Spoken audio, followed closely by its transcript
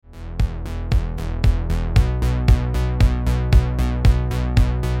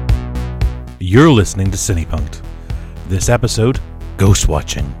You're listening to Cinepunkt. This episode, Ghost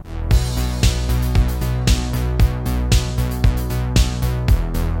Watching.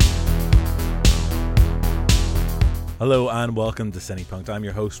 Hello and welcome to Cinepunkt. I'm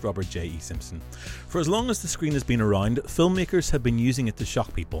your host, Robert J. E. Simpson. For as long as the screen has been around, filmmakers have been using it to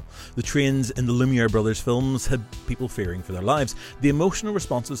shock people. The trains in the Lumiere brothers films had people fearing for their lives. The emotional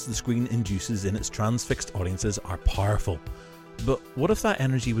responses the screen induces in its transfixed audiences are powerful. But what if that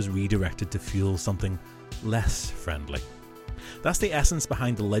energy was redirected to fuel something less friendly? That's the essence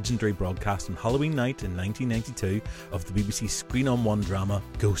behind the legendary broadcast on Halloween night in 1992 of the BBC Screen on One drama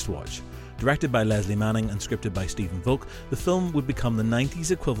Ghostwatch. Directed by Leslie Manning and scripted by Stephen Volk, the film would become the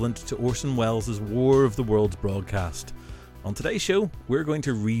 90s equivalent to Orson Welles' War of the Worlds broadcast. On today's show, we're going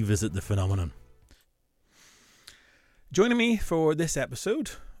to revisit the phenomenon. Joining me for this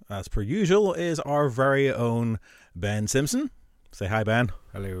episode, as per usual, is our very own Ben Simpson. Say hi, Ben.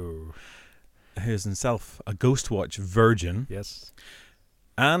 Hello. Who's himself a Ghostwatch virgin. Yes.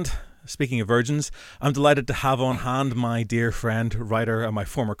 And speaking of virgins, I'm delighted to have on hand my dear friend, writer, and my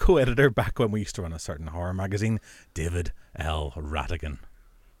former co-editor back when we used to run a certain horror magazine, David L. Ratigan.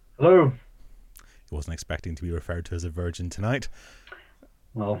 Hello. He wasn't expecting to be referred to as a virgin tonight.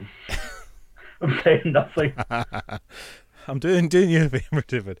 Well, I'm saying nothing. I'm doing you a favour,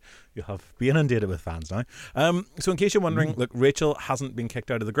 David. You'll have be inundated with fans now. So in case you're wondering, look, Rachel hasn't been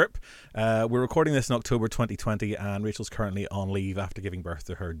kicked out of the group. We're recording this in October 2020 and Rachel's currently on leave after giving birth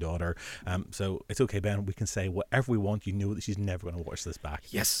to her daughter. So it's okay, Ben. We can say whatever we want. You know that she's never going to watch this back.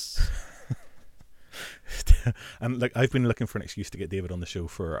 Yes. And like, I've been looking for an excuse to get David on the show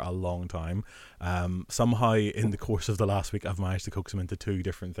for a long time. Somehow in the course of the last week I've managed to coax him into two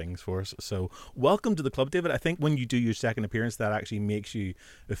different things for us. So welcome to the club, David. I think when you do your second appearance, that actually makes you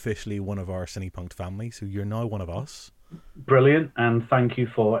officially one of our Cinepunkt family, so you're now one of us. Brilliant, and thank you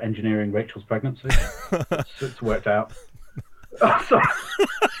for engineering Rachel's pregnancy. It's worked out.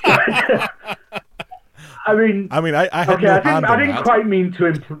 I didn't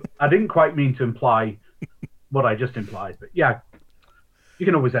quite mean to imply what I just implied, but yeah, you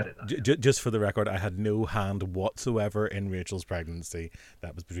can always edit that. Just for the record, I had no hand whatsoever in Rachel's pregnancy.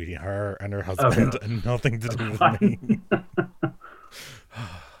 That was between her and her husband, and nothing to do with me.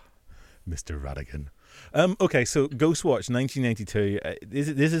 Mr. Ratigan. Okay, so Ghostwatch 1992.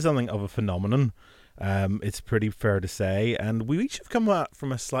 This is something of a phenomenon. It's pretty fair to say, and we each have come at it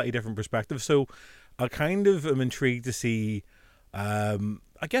from a slightly different perspective. So I kind of am intrigued to see,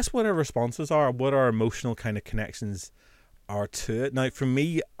 I guess, what our responses are, what our emotional kind of connections are to it. Now, for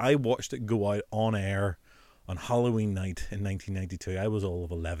me, I watched it go out on air on Halloween night in 1992. I was all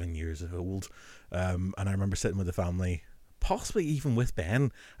of 11 years old, and I remember sitting with the family, possibly even with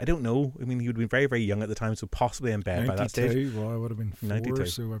Ben. I don't know. I mean, he would have been very, very young at the time, so possibly in bed by that stage. Well, I would have been 4, 92.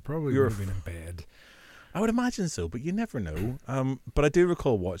 so I probably would have been in bed. I would imagine so, but you never know. But I do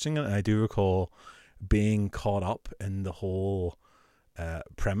recall watching it, and I do recall being caught up in the whole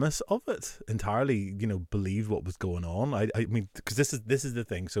premise of it entirely. You know, believed what was going on. I mean, because this is the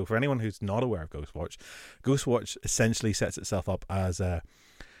thing. So for anyone who's not aware of Ghostwatch essentially sets itself up as an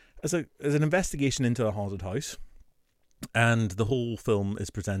investigation into a haunted house, and the whole film is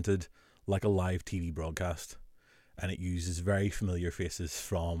presented like a live TV broadcast, and it uses very familiar faces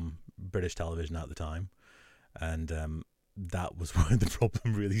from British television at the time, and that was where the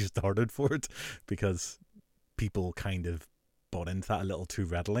problem really started for it, because people kind of bought into that a little too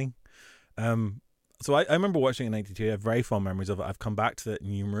readily. So I remember watching it in 92. I have very fond memories of it. I've come back to it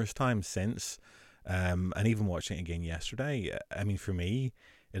numerous times since, and even watching it again yesterday. I mean, for me,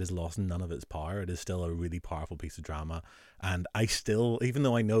 it has lost none of its power. It is still a really powerful piece of drama, and I still, even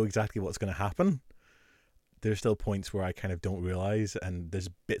though I know exactly what's going to happen, there's still points where I kind of don't realise, and there's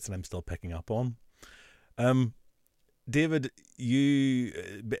bits that I'm still picking up on. David,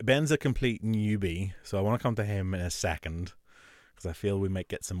 Ben's a complete newbie, so I want to come to him in a second, because I feel we might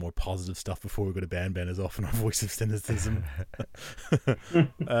get some more positive stuff before we go to Ben. Ben is often our voice of cynicism.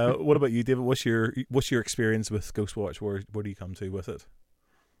 What about you, David? What's your experience with Ghostwatch? Where do you come to with it?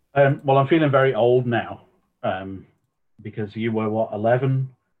 Well, I'm feeling very old now, because you were 11,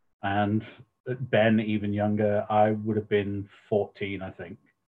 and Ben even younger. I would have been 14, I think,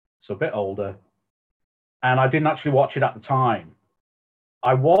 so a bit older. And I didn't actually watch it at the time.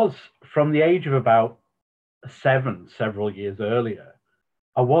 I was, from the age of about 7, several years earlier,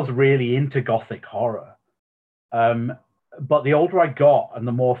 I was really into gothic horror. But the older I got, and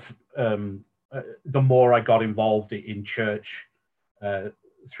the more I got involved in church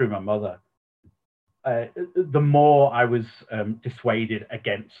through my mother, the more I was dissuaded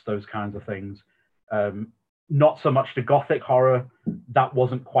against those kinds of things. not so much to Gothic horror. That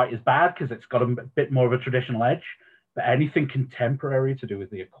wasn't quite as bad because it's got a bit more of a traditional edge. But anything contemporary to do with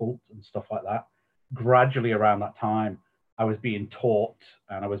the occult and stuff like that, gradually around that time, I was being taught,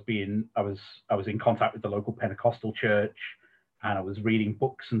 and I was in contact with the local Pentecostal church, and I was reading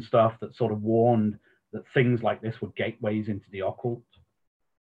books and stuff that sort of warned that things like this were gateways into the occult.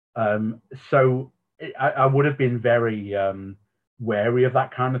 So I would have been very wary of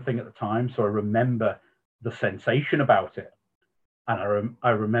that kind of thing at the time. So I remember the sensation about it, and I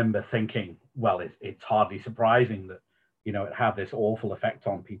remember thinking, well, it's hardly surprising that it had this awful effect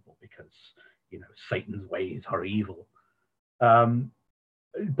on people because Satan's ways are evil.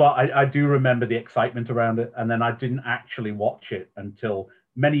 But I do remember the excitement around it, and then I didn't actually watch it until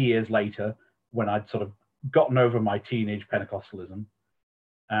many years later when I'd sort of gotten over my teenage Pentecostalism,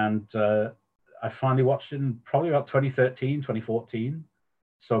 and I finally watched it in probably about 2013, 2014,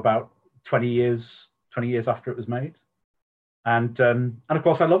 so about 20 years after it was made, and of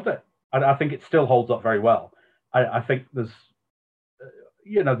course I loved it. I think it still holds up very well. I think there's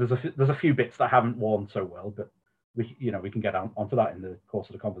a few bits that haven't worn so well, but we can get onto that in the course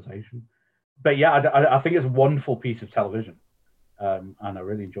of the conversation. But yeah, I think it's a wonderful piece of television, and I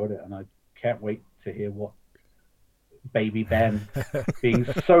really enjoyed it, and I can't wait to hear what baby Ben, being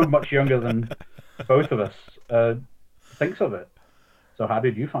so much younger than both of us, thinks of it. So how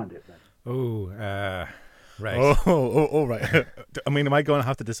did you find it then? Right. Oh, right. I mean, am I going to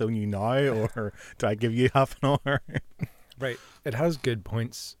have to disown you now, or do I give you half an hour? Right. It has good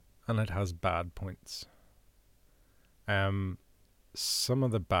points and it has bad points. Some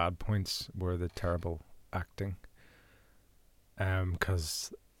of the bad points were the terrible acting.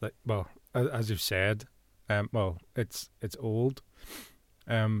 Because, as you've said, it's old,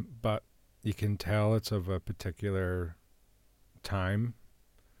 but you can tell it's of a particular time.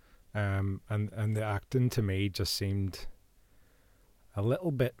 And the acting to me just seemed a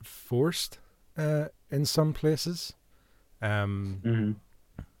little bit forced in some places,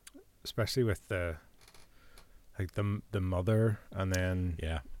 especially with the mother, and then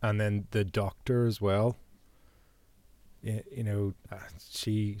the doctor as well.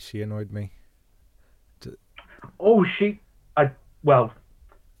 She annoyed me. I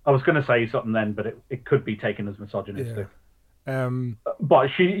was going to say something then, but it could be taken as misogynistic. Yeah. But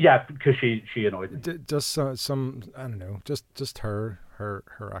because she annoyed me. Just some I don't know, just her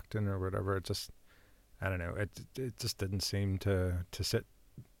acting or whatever. It just, I don't know. It just didn't seem to sit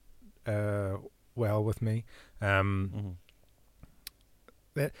well with me. Some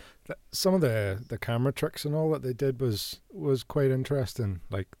of the camera tricks and all that they did was quite interesting.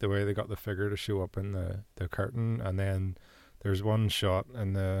 Like the way they got the figure to show up in the curtain, and then there's one shot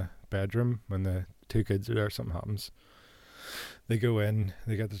in the bedroom when the two kids are there. Something happens. They go in,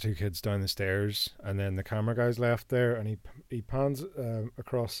 they get the two kids down the stairs, and then the camera guy's left there, and he pans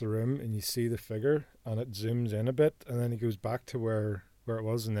across the room, and you see the figure, and it zooms in a bit, and then he goes back to where it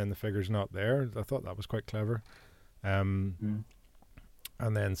was, and then the figure's not there. I thought that was quite clever. And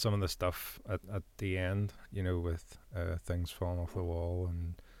then some of the stuff at the end, with things falling off the wall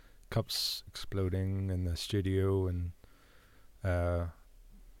and cups exploding in the studio, and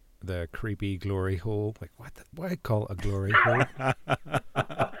the creepy glory hole. Like, why call it a glory hole?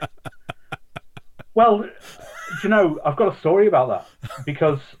 Well, I've got a story about that,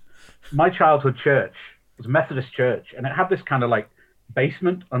 because my childhood church was a Methodist church, and it had this kind of like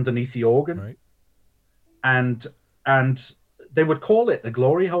basement underneath the organ, right? And they would call it the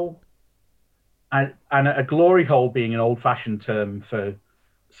glory hole, and a glory hole being an old-fashioned term for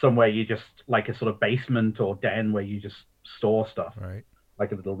somewhere you just, like a sort of basement or den where you just store stuff, right?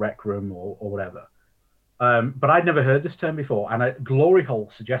 Like a little rec room or whatever. But I'd never heard this term before, and a glory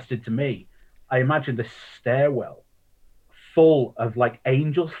hole suggested to me, I imagined this stairwell full of like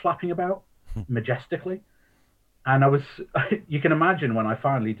angels flapping about majestically. And you can imagine when I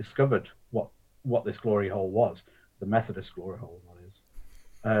finally discovered what this glory hole was, the Methodist glory hole, that is,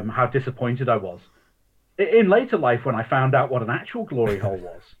 how disappointed I was. In later life, when I found out what an actual glory hole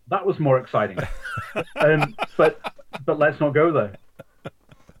was, that was more exciting. But let's not go there.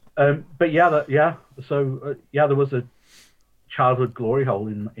 But there was a childhood glory hole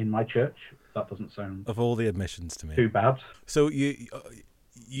in my church. That doesn't sound, of all the admissions to me, too bad. So you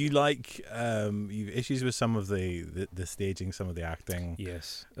like you've issues with some of the staging, some of the acting.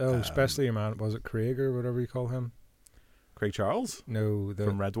 Yes. Oh, especially your man. Was it Craig or whatever you call him? Craig Charles? No,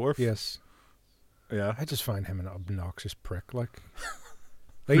 from Red Dwarf. Yes. Yeah. I just find him an obnoxious prick. Like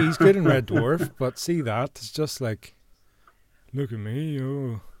he's good in Red Dwarf, but see that it's just like, look at me,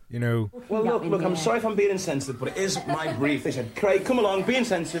 You know. Well, look, I'm sorry if I'm being insensitive, but it is my brief. They said, Craig, come along, be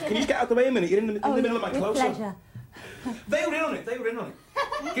insensitive. Can you just get out the way a minute? You're in the middle of my close-up. Pleasure. They were in on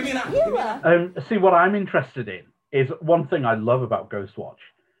it. Give me an app. See, what I'm interested in is one thing I love about Ghostwatch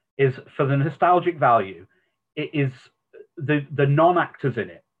is for the nostalgic value, it is the non-actors in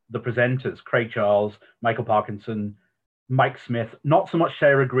it, the presenters, Craig Charles, Michael Parkinson, Mike Smith, not so much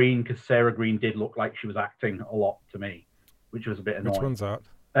Sarah Green, because Sarah Green did look like she was acting a lot to me, which was a bit annoying. Which one's that?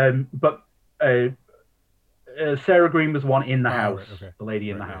 But Sarah Green was one in the house, right, okay. the lady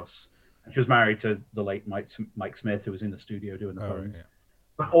in the house. She was married to the late Mike Smith, who was in the studio doing the films. Right, yeah.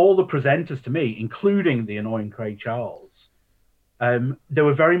 But all the presenters to me, including the annoying Craig Charles, they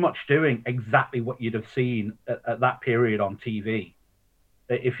were very much doing exactly what you'd have seen at that period on TV.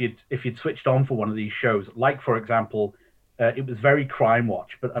 If you'd switched on for one of these shows, like for example, it was very Crime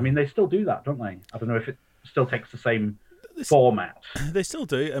Watch, but I mean they still do that, don't they? I don't know if it still takes the same format. They still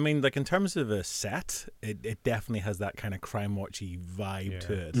do. I mean, like in terms of a set, it definitely has that kind of Crime Watchy vibe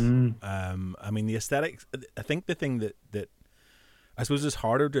to it. I mean, the aesthetics. I think the thing that I suppose is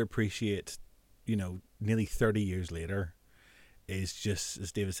harder to appreciate, nearly 30 years later, is just,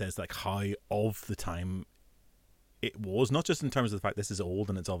 as David says, like how of the time it was. Not just in terms of the fact this is old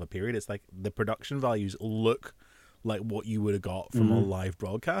and it's of a period. It's like the production values look like what you would have got from a live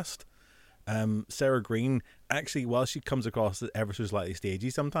broadcast. Sarah Green, actually, while she comes across ever so slightly stagey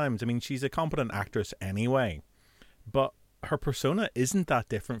sometimes, I mean, she's a competent actress anyway, but her persona isn't that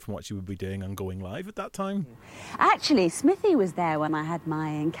different from what she would be doing on Going Live at that time. Actually, Smithy was there when I had my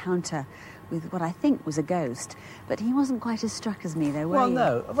encounter with what I think was a ghost, but he wasn't quite as struck as me, though, were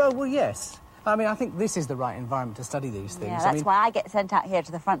you? Well, yes. I mean, I think this is the right environment to study these things. Yeah, that's why I get sent out here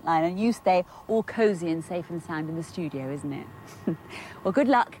to the front line, and you stay all cosy and safe and sound in the studio, isn't it? Well, good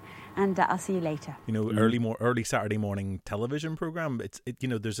luck. And I'll see you later. Early Saturday morning television program.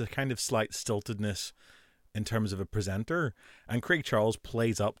 There's a kind of slight stiltedness in terms of a presenter, and Craig Charles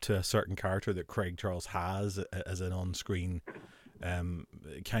plays up to a certain character that Craig Charles has as an on-screen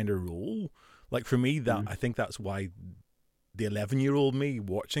kind of role. Like for me, I think that's why the 11-year-old me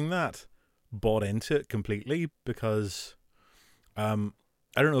watching that bought into it completely, because I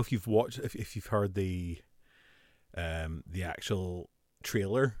don't know if you've watched, if you've heard the actual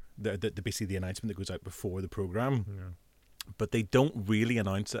trailer, basically the announcement that goes out before the program, but they don't really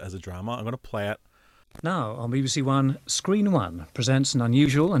announce it as a drama. I'm going to play it. Now on BBC One, Screen One presents an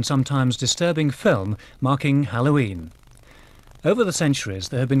unusual and sometimes disturbing film marking Halloween. Over the centuries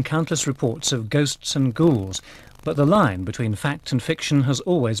there have been countless reports of ghosts and ghouls, but the line between fact and fiction has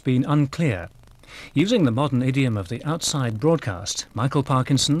always been unclear. Using the modern idiom of the outside broadcast, Michael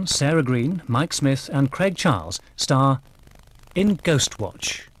Parkinson, Sarah Green, Mike Smith and Craig Charles star in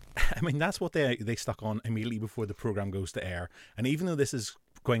Ghostwatch. I mean, that's what they stuck on immediately before the programme goes to air. And even though this is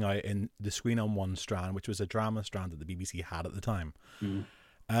going out in the Screen on One strand, which was a drama strand that the BBC had at the time,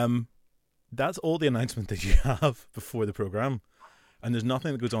 that's all the announcement that you have before the programme. And there's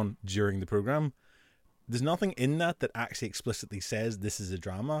nothing that goes on during the programme. There's nothing in that actually explicitly says this is a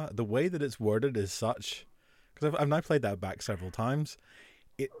drama. The way that it's worded is such, because I've now played that back several times,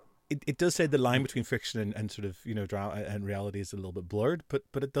 it does say the line between fiction and sort of, drama and reality is a little bit blurred, but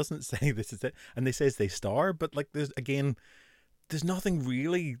it doesn't say this is it. And they says they star, but like there's nothing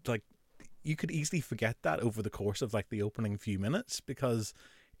really, like you could easily forget that over the course of like the opening few minutes, because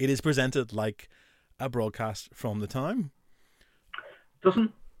it is presented like a broadcast from the time.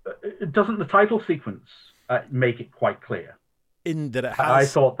 Doesn't the title sequence make it quite clear? In that it has... I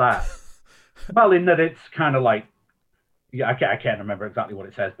thought that. Well, in that it's kind of like, I can't remember exactly what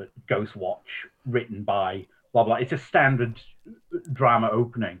it says, but Ghostwatch, written by blah blah. It's a standard drama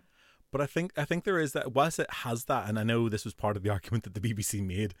opening. But I think there is that, whilst it has that, and I know this was part of the argument that the BBC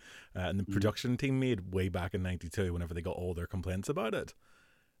made and the production team made way back in '92 whenever they got all their complaints about it.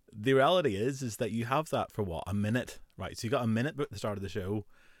 The reality is that you have that for a minute, right? So you got a minute at the start of the show,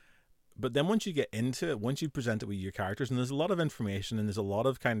 but then once you get into it, once you present it with your characters, and there's a lot of information and there's a lot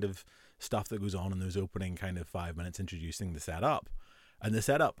of kind of stuff that goes on in those opening kind of 5 minutes introducing the setup, and the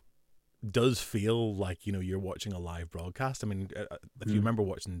setup does feel like you're watching a live broadcast. I mean, if you remember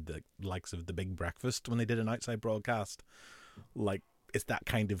watching the likes of The Big Breakfast when they did an outside broadcast, like it's that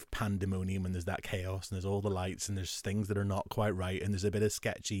kind of pandemonium and there's that chaos and there's all the lights and there's things that are not quite right and there's a bit of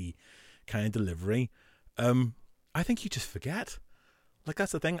sketchy kind of delivery. I think you just forget. Like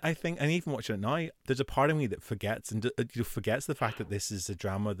that's the thing. I think, and even watching it now, there's a part of me that forgets and forgets the fact that this is a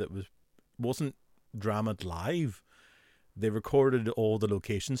drama that wasn't dramaed live. They recorded all the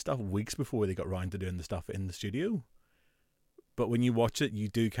location stuff weeks before they got around to doing the stuff in the studio. But when you watch it, you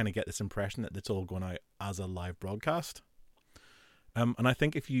do kind of get this impression that it's all going out as a live broadcast. And I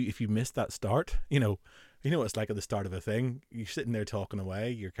think if you miss that start, you know what it's like at the start of a thing. You're sitting there talking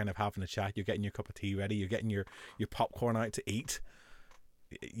away. You're kind of having a chat. You're getting your cup of tea ready. You're getting your popcorn out to eat.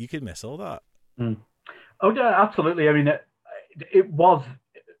 You could miss all that. Oh yeah, absolutely. I mean, it was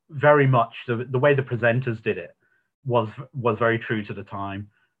very much the way the presenters did it was very true to the time,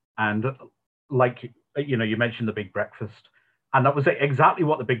 and like you mentioned the Big Breakfast, and that was exactly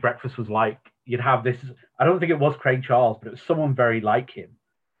what the Big Breakfast was like. You'd have this. I don't think it was Craig Charles, but it was someone very like him.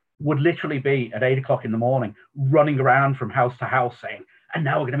 Would literally be at 8 o'clock in the morning, running around from house to house, saying, "And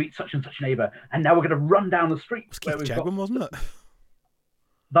now we're going to meet such and such neighbour, and now we're going to run down the street." It was Keith Chegwin, wasn't it?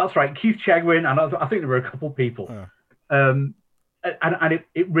 That's right, Keith Chegwin, and I think there were a couple of people. And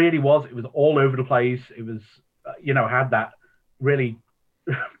it really was. It was all over the place. It was, had that really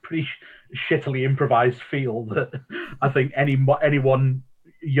pretty shittily improvised feel that I think anyone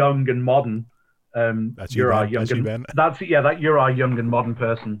young and modern. You're our young and modern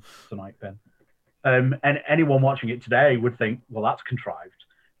person tonight, Ben. And anyone watching it today would think, well, that's contrived.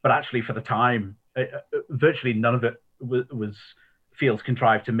 But actually, for the time, virtually none of it feels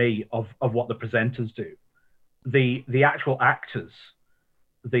contrived to me of what the presenters do. The actual actors,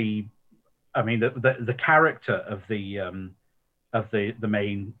 the character of the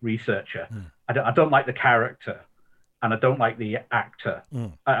main researcher. I don't like the character, and I don't like the actor.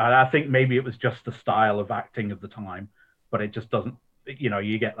 I think maybe it was just the style of acting of the time, but it just doesn't.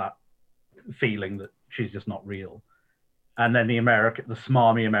 You get that feeling that she's just not real. And then the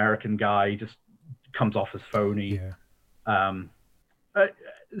smarmy American guy just comes off as phony. Yeah. And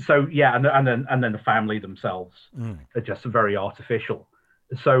then the family themselves are just very artificial.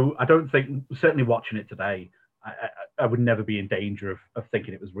 So I don't think, certainly watching it today, I would never be in danger of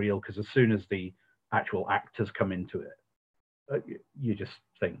thinking it was real, because as soon as the actual actors come into it, you just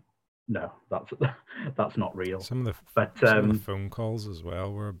think, no, that's not real. Some of the phone calls as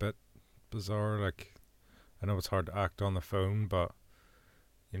well were a bit bizarre. Like, I know it's hard to act on the phone, but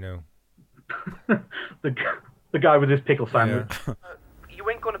the guy with his pickle sandwich. Yeah. You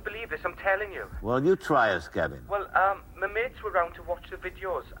ain't going to believe this, I'm telling you. Well, you try us, Gavin. Well, my mates were round to watch the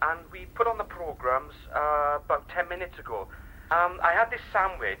videos, and we put on the programmes about 10 minutes ago. I had this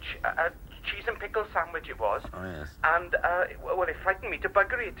sandwich, a cheese and pickle sandwich it was. Oh, yes. And, it frightened me to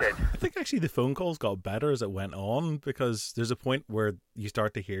bugger it did. I think actually the phone calls got better as it went on, because there's a point where you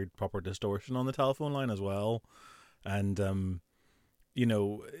start to hear proper distortion on the telephone line as well. And,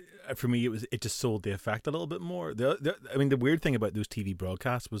 for me, it just sold the effect a little bit more. The weird thing about those TV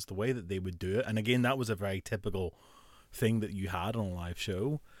broadcasts was the way that they would do it. And again, that was a very typical thing that you had on a live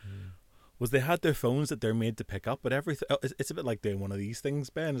show. Was they had their phones that they're made to pick up, but everything. It's a bit like doing one of these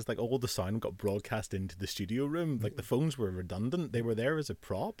things, Ben. It's like all the sound got broadcast into the studio room. Like the phones were redundant; they were there as a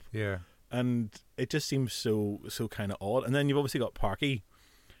prop. Yeah, and it just seems so kind of odd. And then you've obviously got Parky,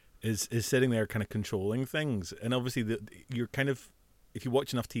 is sitting there kind of controlling things, and obviously you're kind of, if you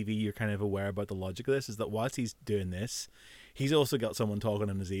watch enough TV, you're kind of aware about the logic of this. Is that whilst he's doing this, he's also got someone talking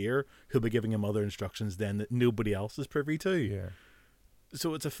in his ear who'll be giving him other instructions then that nobody else is privy to. Yeah.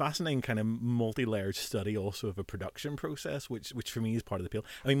 So it's a fascinating kind of multi-layered study also of a production process, which for me is part of the appeal.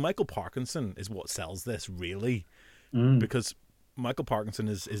 I mean, Michael Parkinson is what sells this, really, because Michael Parkinson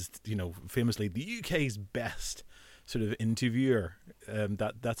is famously the UK's best sort of interviewer.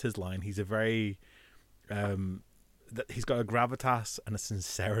 That's his line. He's a very he's got a gravitas and a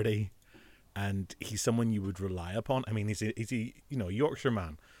sincerity, and he's someone you would rely upon. I mean, he's a Yorkshire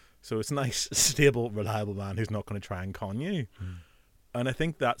man, so it's a nice, stable, reliable man who's not going to try and con you. And I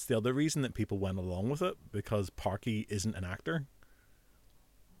think that's the other reason that people went along with it, because Parky isn't an actor.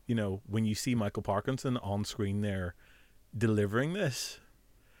 When you see Michael Parkinson on screen there delivering this,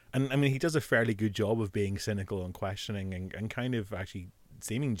 and I mean, he does a fairly good job of being cynical and questioning and kind of actually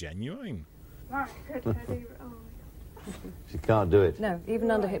seeming genuine. She can't do it. No,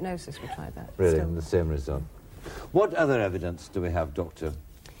 even under hypnosis we tried that. Really, Still. the same result. What other evidence do we have, Doctor?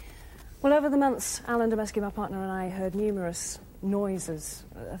 Well, over the months, Alan Domesky, my partner, and I heard numerous noises,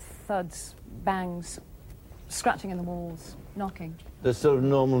 thuds, bangs, scratching in the walls, knocking. The sort of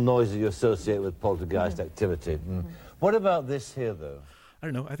normal noises you associate with poltergeist activity. What about this here, though? I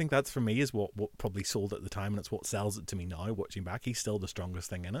don't know. I think that's, for me, is what probably sold at the time, and it's what sells it to me now, watching back. He's still the strongest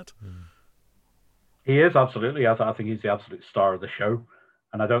thing in it. He is, absolutely. I think he's the absolute star of the show.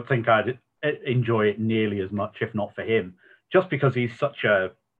 And I don't think I'd enjoy it nearly as much, if not for him, just because he's such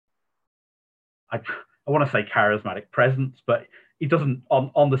a, I want to say charismatic presence, but he doesn't,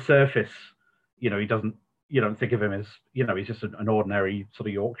 on the surface, he doesn't, you don't think of him as, he's just an ordinary sort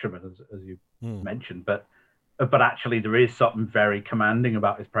of Yorkshireman, as you mentioned. But actually there is something very commanding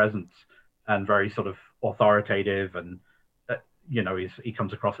about his presence, and very sort of authoritative, and, he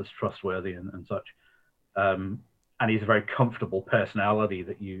comes across as trustworthy and such, and he's a very comfortable personality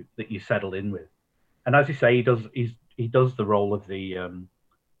that you settle in with. And as you say, he does the role of the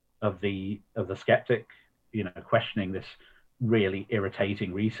skeptic, questioning this really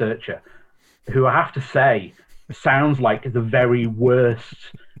irritating researcher, who I have to say sounds like the very worst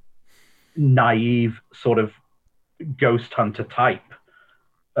naive sort of ghost hunter type,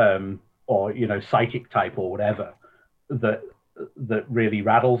 or psychic type or whatever, that really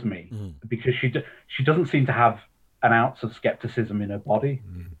rattles me, because she doesn't seem to have an ounce of skepticism in her body.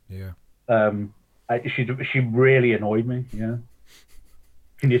 She really annoyed me. Yeah,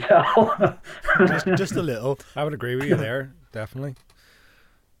 can you tell? just a little. I would agree with you there, definitely.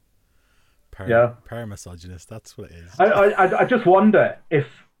 Paramisogynist, that's what it is. I just wonder if,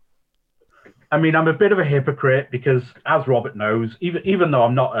 I'm a bit of a hypocrite, because as Robert knows, even though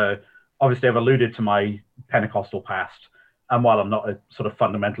I'm not obviously I've alluded to my Pentecostal past, and while I'm not a sort of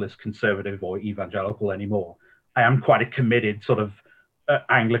fundamentalist conservative or evangelical anymore, I am quite a committed sort of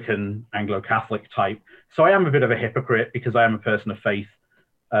Anglican, Anglo-Catholic type. So I am a bit of a hypocrite because I am a person of faith.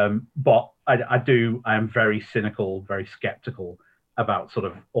 But I am very cynical, very skeptical about sort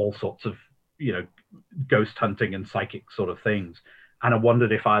of all sorts of, ghost hunting and psychic sort of things. And I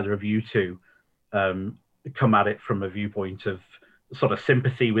wondered if either of you two come at it from a viewpoint of sort of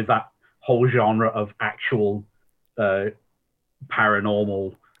sympathy with that whole genre of actual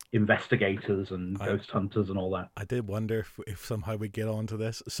paranormal investigators and ghost hunters and all that. I did wonder if somehow we get onto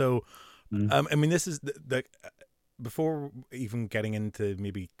this. So, this is the before even getting into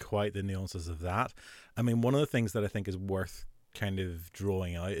maybe quite the nuances of that. One of the things that I think is worth kind of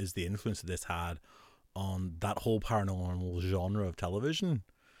drawing out is the influence that this had on that whole paranormal genre of television.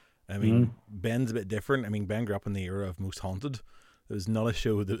 Ben's a bit different. Ben grew up in the era of Most Haunted. There was not a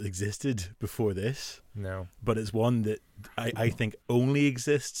show that existed before this. No. But it's one that I think only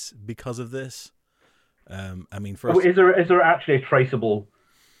exists because of this. First, is there actually a traceable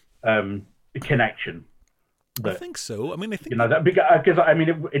connection? I think so. I think that,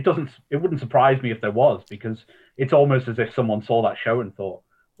 because it wouldn't surprise me if there was, because it's almost as if someone saw that show and thought,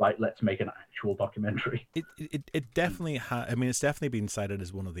 right, let's make an actual documentary. It definitely it's definitely been cited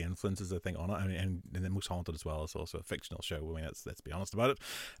as one of the influences, I think, on it. And The Most Haunted as well. It's also a fictional show. Let's be honest about it.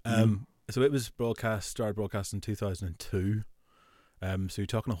 So it was started broadcast in 2002. So you're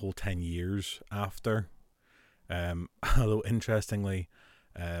talking a whole 10 years after. Although interestingly,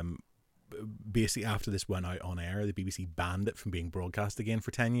 basically after this went out on air, the BBC banned it from being broadcast again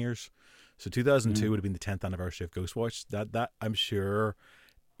for 10 years. So 2002 would have been the 10th anniversary of Ghostwatch. That I'm sure,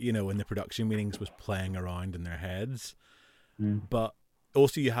 in the production meetings was playing around in their heads. But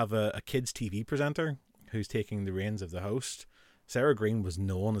also you have a kids TV presenter who's taking the reins of the host. Sarah Green was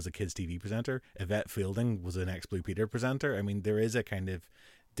known as a kids TV presenter. Yvette Fielding was an ex-Blue Peter presenter. There is a kind of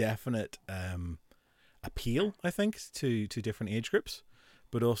definite appeal, I think, to different age groups.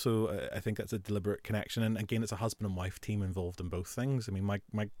 But also, I think that's a deliberate connection. And again, it's a husband and wife team involved in both things.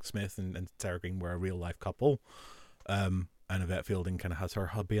 Mike Smith and Sarah Green were a real life couple. And Yvette Fielding kind of has her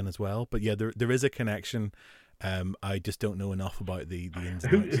hubby in as well. But yeah, there is a connection. I just don't know enough about the ins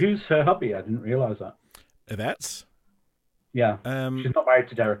and outs. Who's her hubby? I didn't realise that. Yvette's? Yeah. She's not married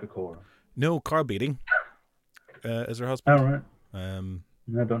to Derek Acorah. No, Carl Beating is her husband. Oh, right.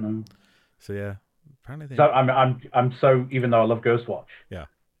 I don't know. So yeah. Apparently so I'm so, even though I love Ghostwatch, yeah,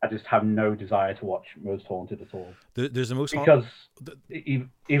 I just have no desire to watch Most Haunted at all. There's a Most Haunted because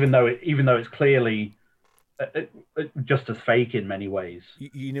even though it's clearly just as fake in many ways.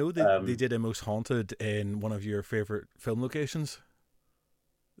 They did a Most Haunted in one of your favorite film locations.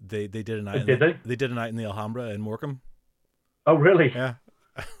 They did a night. They did a night in the Alhambra in Morecambe. Oh really? Yeah.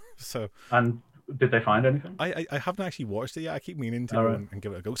 So and. Did they find anything? I haven't actually watched it yet. I keep meaning to go and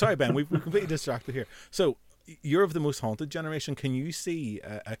give it a go. Sorry, Ben, we've completely distracted here. So, you're of the Most Haunted generation. Can you see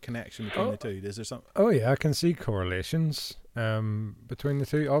a connection between the two? Is there something? Oh, yeah, I can see correlations between the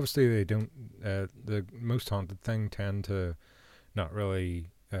two. Obviously, they don't. The Most Haunted thing tend to not really,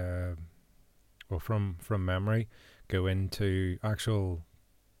 from memory, go into actual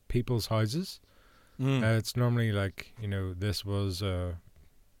people's houses. It's normally like, this was a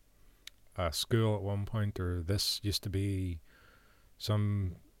school at one point, or this used to be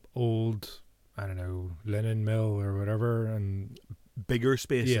some old, I don't know, linen mill or whatever, and bigger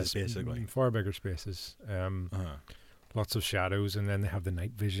spaces, basically. Far bigger spaces. Lots of shadows, and then they have the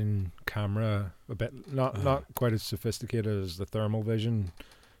night vision camera, a bit not quite as sophisticated as the thermal vision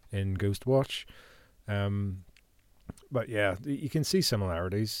in Ghostwatch. But yeah, you can see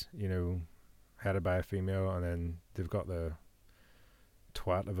similarities, headed by a female, and then they've got the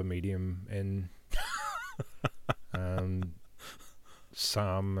twat of a medium in.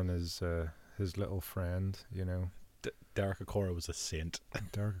 Sam and his little friend, you know. Derek Acorah was a saint.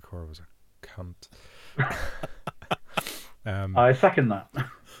 Derek Acorah was a cunt. I second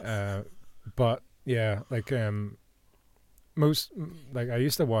that. But yeah, like most, like I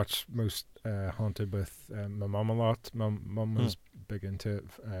used to watch most Haunted with my mum a lot. Mum was big into it.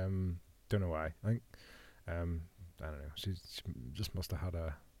 Don't know why. I think I don't know. She just must have had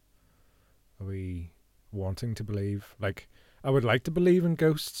a wee wanting to believe. Like I would like to believe in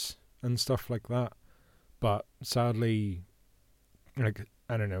ghosts and stuff like that, but sadly, like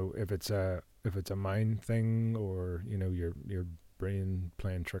I don't know if it's a mind thing or you know your brain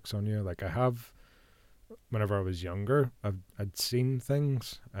playing tricks on you. Like I have, whenever I was younger, I'd seen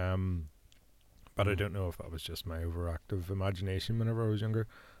things, but I don't know if that was just my overactive imagination whenever I was younger.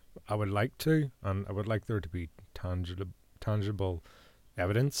 I would like to, and I would like there to be tangible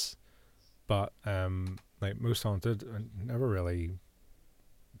evidence, but like most Haunted, I never really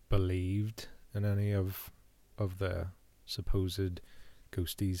believed in any of the supposed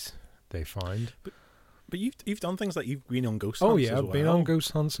ghosties they found. But you've done things like you've been on ghost hunts. Oh yeah, I've been on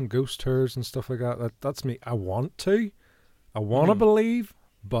ghost hunts and ghost tours and stuff like that. That's me. I want to believe,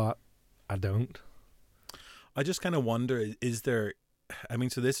 but I don't. I just kind of wonder: is there? I mean,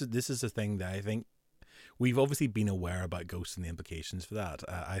 so this is a thing that I think we've obviously been aware about ghosts and the implications for that.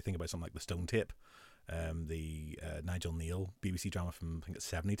 I think about something like the Stone Tape, the Nigel Neal BBC drama from I think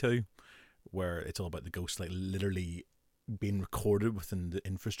it's 1972, where it's all about the ghosts like literally being recorded within the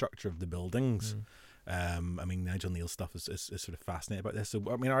infrastructure of the buildings. I mean, Nigel Neal's stuff is sort of fascinating about this. So,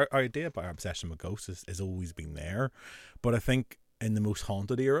 I mean, our idea about our obsession with ghosts has always been there. But I think in the most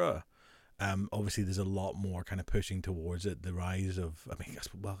haunted era, obviously there's a lot more kind of pushing towards it. The rise of, I mean,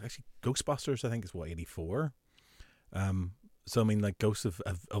 well, actually, Ghostbusters, I think, is what, 1984? So, I mean, like, ghosts have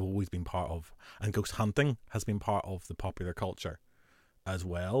always been part of, and ghost hunting has been part of the popular culture as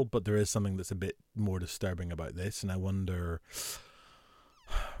well. But there is something that's a bit more disturbing about this, and I wonder...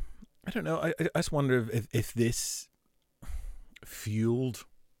 I don't know. I just wonder if this fueled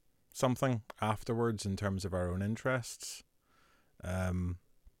something afterwards in terms of our own interests.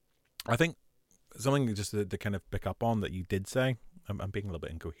 I think something just to kind of pick up on that you did say. I'm being a little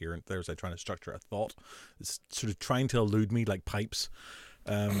bit incoherent there as I trying to structure a thought. It's sort of trying to elude me like pipes.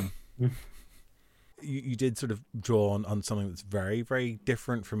 You did sort of draw on something that's very, very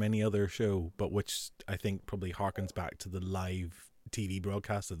different from any other show, but which I think probably harkens back to the live TV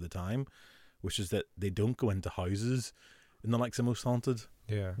broadcast of the time, which is that they don't go into houses in the likes of Most Haunted,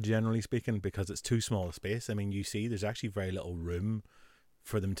 generally speaking, because it's too small a space. I mean, you see there's actually very little room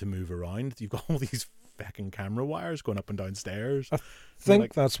for them to move around. You've got all these fucking camera wires going up and down stairs. I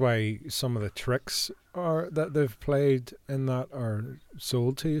think that's why some of the tricks that they've played in that are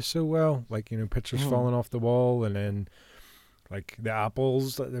sold to you so well, like, you know, pictures falling off the wall, and then like the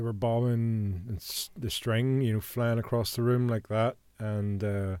apples that they were bobbing and the string, you know, flying across the room like that. And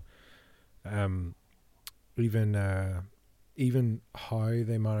even how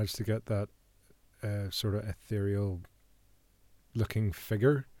they managed to get that sort of ethereal looking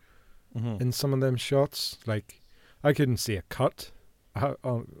figure in some of them shots. Like, I couldn't see a cut. I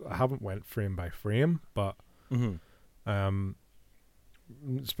haven't went frame by frame, but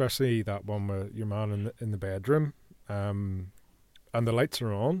especially that one with your man in the bedroom. And the lights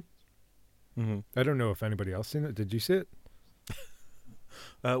are on. I don't know if anybody else seen it. Did you see it?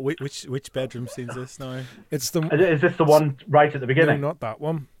 Which bedroom scene's this now? Is this the one right at the beginning? No, not that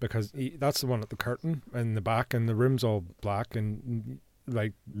one, because that's the one at the curtain in the back, and the room's all black, and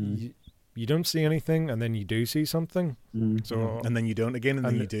like you don't see anything, and then you do see something. So and then you don't again, and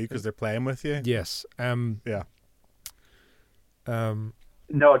then you do because they're playing with you. Yes. Yeah.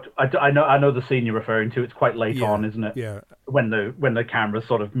 No, I know the scene you're referring to. It's quite late on, isn't it? Yeah. When the camera's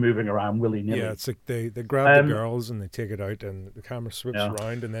sort of moving around willy nilly. Yeah, it's like they grab the girls and they take it out, and the camera swoops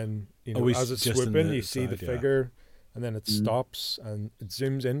around, and then as it's swooping, you see the figure, and then it stops and it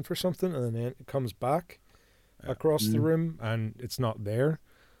zooms in for something, and then it comes back across the room, and it's not there.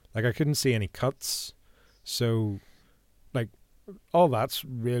 Like, I couldn't see any cuts, so like all that's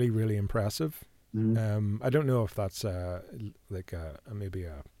really, really impressive. I don't know if that's maybe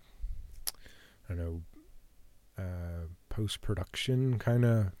a I don't know post-production kind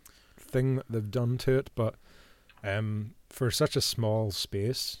of thing that they've done to it, but for such a small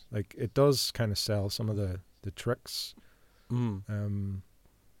space, like, it does kind of sell some of the tricks.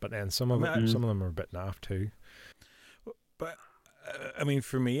 But then some of them are a bit naff too. But I mean,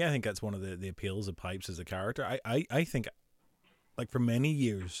 for me, I think that's one of the appeals of Pipes as a character. I think, like, for many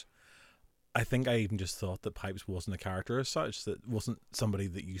years, I think I even just thought that Pipes wasn't a character as such, that wasn't somebody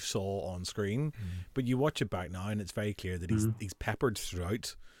that you saw on screen. But you watch it back now, and it's very clear that he's peppered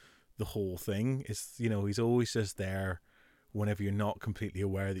throughout the whole thing. It's, you know, he's always just there whenever you're not completely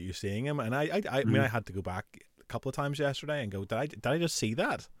aware that you're seeing him. And I mean, I had to go back a couple of times yesterday and go, did I just see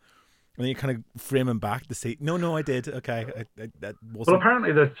that? And then you kind of frame him back to see, no, I did. Okay, that wasn't. Well,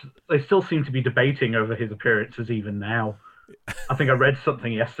 apparently they still seem to be debating over his appearances even now. I think I read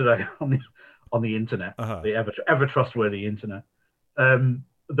something yesterday on the internet, the ever trustworthy internet,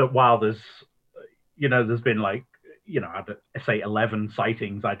 that while there's been like, I'd say 11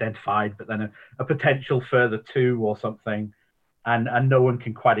 sightings identified, but then a potential further 2 or something, and no one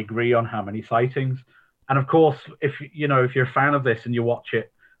can quite agree on how many sightings. And of course, if you're a fan of this and you watch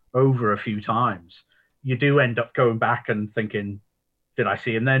it over a few times, you do end up going back and thinking, did I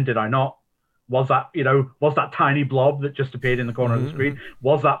see him then? Did I not? Was that tiny blob that just appeared in the corner of the screen?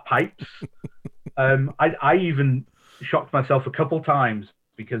 Was that Pipes? I even shocked myself a couple times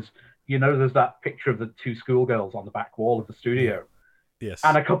because, there's that picture of the 2 schoolgirls on the back wall of the studio. Yes.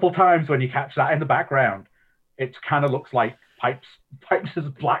 And a couple times when you catch that in the background, it kind of looks like Pipes'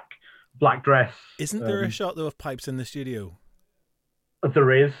 black dress. Isn't there a shot, though, of Pipes in the studio?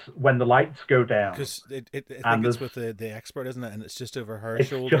 There is, when the lights go down. Because I think it's with the expert, isn't it? And it's just over her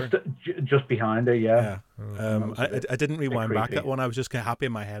shoulder. Just behind her, yeah. I didn't rewind back that one. I was just kind of happy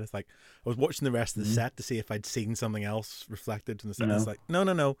in my head. It's like, I was watching the rest of the set to see if I'd seen something else reflected in the set. No. It's like,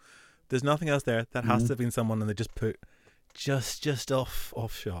 no. There's nothing else there. That has to have been someone, and they just put just off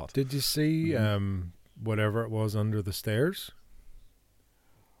shot. Did you see whatever it was under the stairs?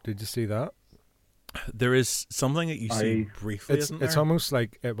 Did you see that? There is something that you see briefly. It's almost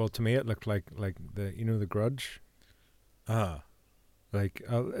like, well, to me it looked like the Grudge. Like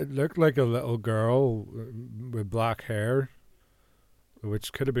it looked like a little girl with black hair,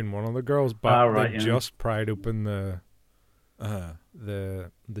 which could have been one of the girls, but they just pried open the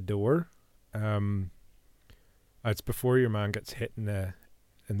door. It's before your man gets hit in the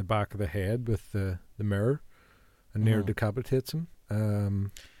back of the head with the mirror and near decapitates him.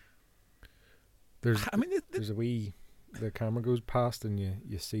 There's a wee, the camera goes past and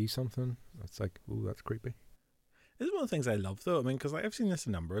you see something. It's like, ooh, that's creepy. This is one of the things I love, though. I mean, because I've seen this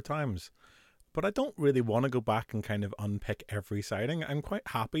a number of times, but I don't really want to go back and kind of unpick every sighting. I'm quite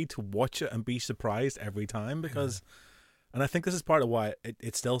happy to watch it and be surprised every time because, and I think this is part of why it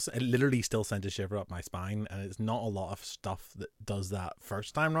literally still sent a shiver up my spine, and it's not a lot of stuff that does that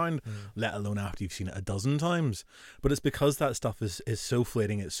first time round, let alone after you've seen it a dozen times. But it's because that stuff is so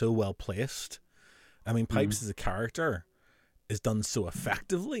fleeting, it's so well placed. I mean, Pipes as a character is done so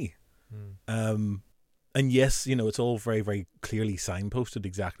effectively. And yes, it's all very, very clearly signposted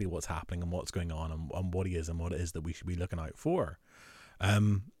exactly what's happening and what's going on and what he is and what it is that we should be looking out for.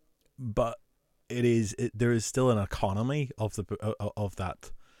 But there is still an economy of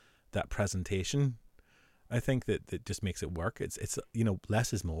that presentation. I think that just makes it work. It's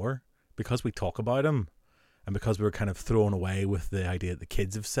less is more because we talk about him and because we're kind of thrown away with the idea that the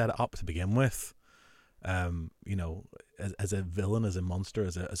kids have set it up to begin with. As a villain, as a monster,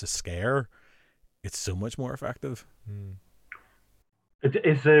 as a scare, it's so much more effective.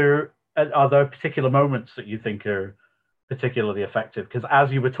 Are there particular moments that you think are particularly effective? Because as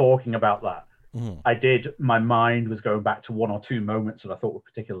you were talking about that, my mind was going back to 1 or 2 moments that I thought were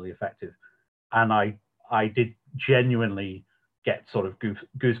particularly effective, and I did genuinely get sort of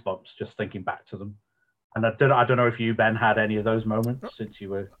goosebumps just thinking back to them. And I don't know if you, Ben, had any of those moments since you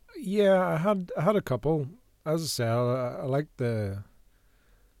were. Yeah, I had a couple. As I say, I liked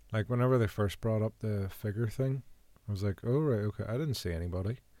whenever they first brought up the figure thing, I was like, oh right, okay, I didn't see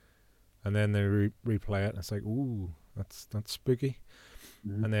anybody, and then they replay it, and it's like, ooh, that's spooky.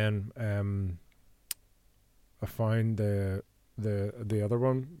 And then I find the other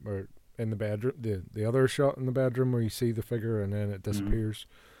one where in the bedroom, the other shot in the bedroom where you see the figure and then it disappears.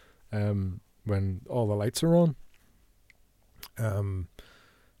 When all the lights are on. And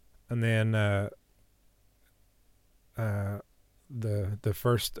then the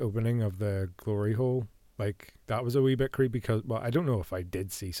first opening of the glory hole, like that was a wee bit creepy because, well, I don't know if I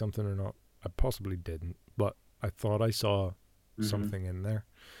did see something or not. I possibly didn't, but I thought I saw something in there.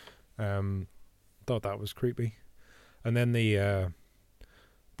 Thought that was creepy. And then the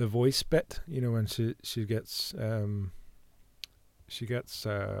voice bit, when she gets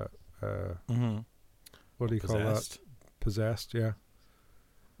what do you call that? Possessed, yeah.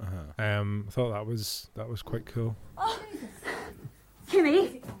 Thought that was quite cool. Oh.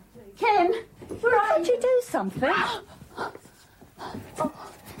 Kimmy, Kim, could you do something?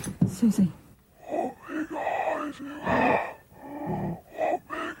 Susie.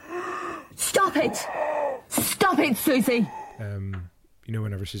 Stop it! Stop it, Susie! You know,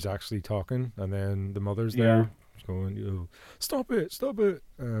 whenever she's actually talking, and then the mother's Yeah. there, she's going, stop it.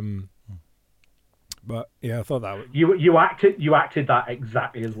 But yeah, I thought that was, You acted that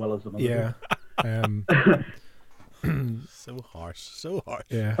exactly as well as the mother. yeah. So harsh.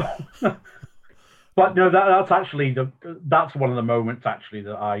 Yeah. But no, that's actually that's one of the moments actually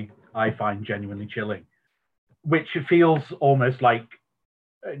that I find genuinely chilling, which feels almost like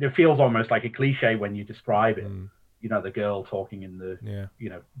a cliche when you describe it. You know, the girl talking in the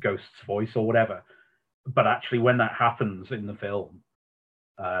ghost's voice or whatever. But actually, when that happens in the film,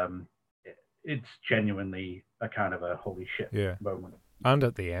 it's genuinely a kind of a holy shit moment. And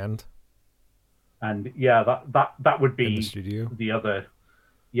at the end. And yeah, that would be in the studio.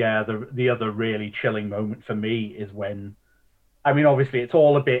 the other really chilling moment for me is when, I mean, obviously it's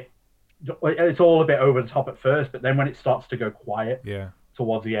all a bit over the top at first, but then when it starts to go quiet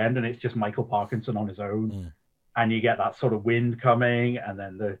towards the end and it's just Michael Parkinson on his own, and you get that sort of wind coming, and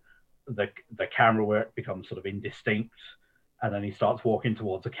then the camera work becomes sort of indistinct, and then he starts walking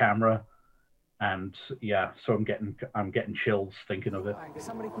towards the camera, and yeah, so I'm getting chills thinking of it.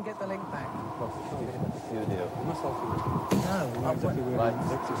 Somebody can get the link back.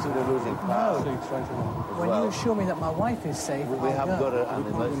 When you assure me that my wife is safe, we have got an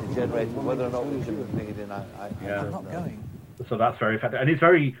emergency generator. Whether or not we can bring it in, I'm not going. So that's very effective, and it's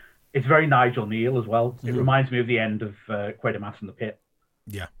very Nigel Neal as well. It reminds me of the end of Quatermass in the Pit.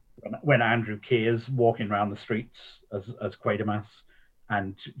 Yeah. When Andrew Keir's walking around the streets as Quatermass,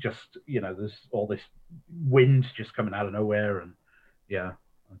 and just, you know, there's all this wind just coming out of nowhere, and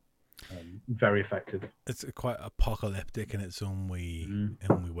very effective. It's quite apocalyptic in its own way,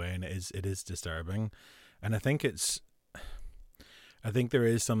 and it is disturbing, and I think there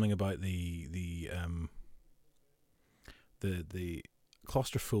is something about the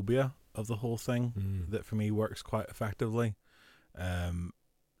claustrophobia of the whole thing that for me works quite effectively.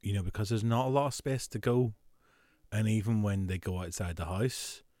 You know, because there's not a lot of space to go, and even when they go outside the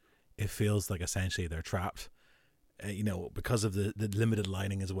house, it feels like essentially they're trapped. You know, because of the limited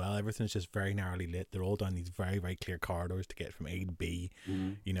lighting as well, everything's just very narrowly lit. They're all down these very, very clear corridors to get from A to B.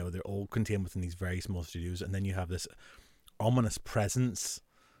 You know, they're all contained within these very small studios, and then you have this ominous presence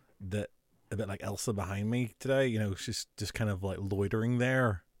that, a bit like Elsa behind me today, you know, she's just kind of like loitering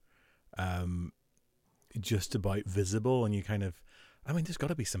there, just about visible, and you kind of, I mean, there's got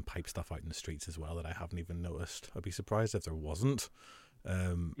to be some pipe stuff out in the streets as well that I haven't even noticed. I'd be surprised if there wasn't.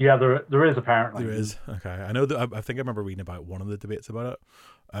 Yeah, there is apparently. There is. Okay, I know that. I think I remember reading about one of the debates about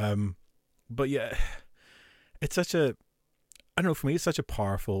it. But yeah, it's such a, I don't know. For me, it's such a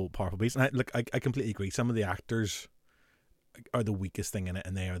powerful piece. And I completely agree. Some of the actors are the weakest thing in it,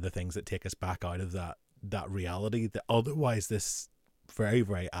 and they are the things that take us back out of that reality that otherwise this very,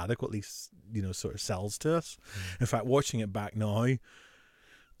 very adequately, you know, sort of sells to us. In fact, watching it back now,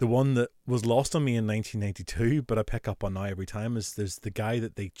 the one that was lost on me in 1992, but I pick up on now every time, is there's the guy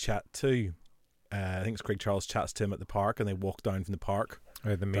that they chat to. I think it's Craig Charles chats to him at the park, and they walk down from the park.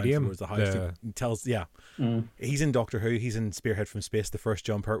 The medium. Towards the house. He tells, he's in Doctor Who. He's in Spearhead from Space, the first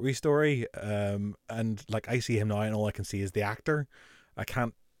John Pertwee story. And like I see him now, and all I can see is the actor. I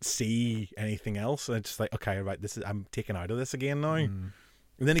can't see anything else. And it's just like, okay, right, I'm taken out of this again now. And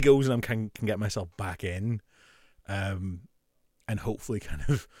then he goes, and I can get myself back in. And hopefully kind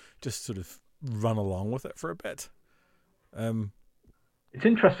of just sort of run along with it for a bit. It's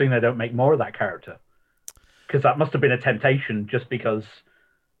interesting they don't make more of that character, because that must have been a temptation, just because,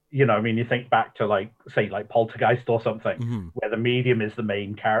 you know, I mean, you think back to like Poltergeist or something, where the medium is the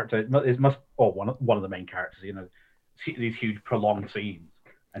main character. It must, or one of the main characters, you know, these huge prolonged scenes,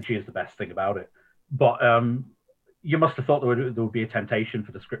 and she is the best thing about it. But you must have thought there would be a temptation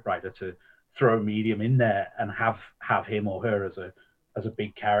for the scriptwriter to throw a medium in there and have him or her as a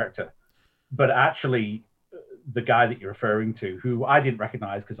big character. But actually, the guy that you're referring to, who I didn't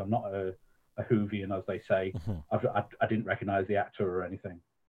recognize because I'm not a Whovian, as they say, I didn't recognize the actor or anything.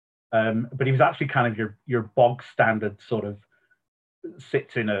 But he was actually kind of your bog standard sort of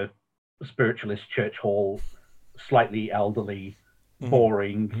sits in a spiritualist church hall, slightly elderly,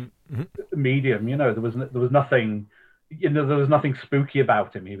 boring medium. You know, there was nothing. You know, there was nothing spooky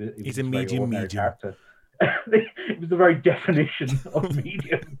about him. He's a medium character. It was the very definition of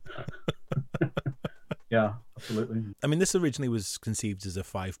medium. Yeah, absolutely. I mean, this originally was conceived as a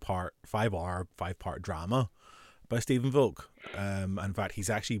 5-hour drama by Stephen Volk. In fact, he's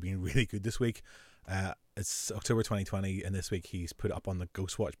actually been really good this week. It's October 2020, and this week he's put up on the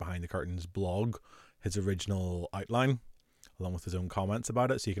Ghostwatch Behind the Curtains blog his original outline, along with his own comments about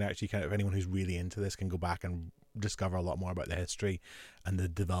it. So you can actually if anyone who's really into this can go back and discover a lot more about the history and the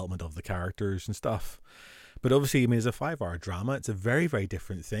development of the characters and stuff. But obviously, I mean, as a 5-hour drama, it's a very, very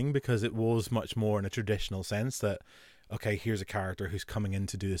different thing, because it was much more in a traditional sense that, okay, here's a character who's coming in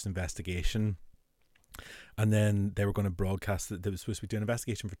to do this investigation. And then they were going to broadcast that they were supposed to be doing an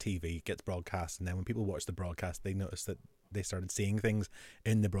investigation for TV, gets broadcast. And then when people watch the broadcast, they notice that they started seeing things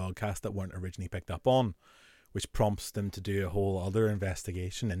in the broadcast that weren't originally picked up on, which prompts them to do a whole other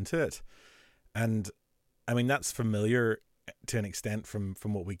investigation into it. And I mean, that's familiar to an extent from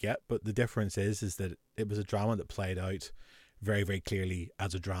what we get, but the difference is that it was a drama that played out very, very clearly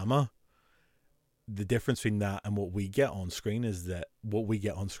as a drama. The difference between that and what we get on screen is that what we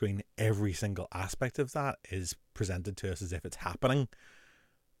get on screen, every single aspect of that is presented to us as if it's happening,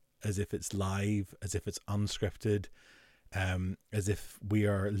 as if it's live, as if it's unscripted, as if we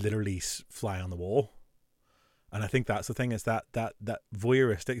are literally fly on the wall. And I think that's the thing, is that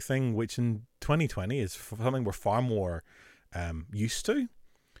voyeuristic thing, which in 2020 is something we're far more used to.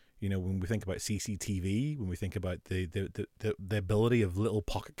 You know, when we think about CCTV, when we think about the ability of little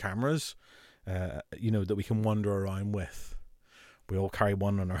pocket cameras, you know, that we can wander around with. We all carry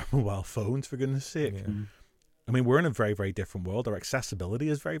one on our mobile phones, for goodness sake. Yeah. I mean, we're in a very, very different world. Our accessibility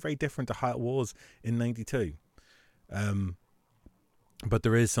is very, very different to how it was in 92. But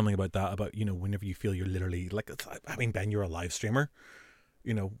there is something about that, about, you know, whenever you feel you're literally, like, I mean, Ben, you're a live streamer.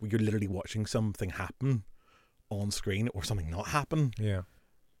 You know, you're literally watching something happen on screen or something not happen. Yeah.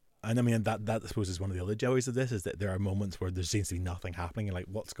 And I mean, that I suppose is one of the other joys of this, is that there are moments where there seems to be nothing happening. You're like,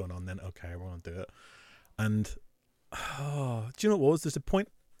 what's going on then? Okay, we're going to do it. And, do you know what it was? There's a point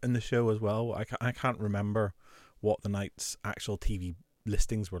in the show as well. I can't remember what the night's actual TV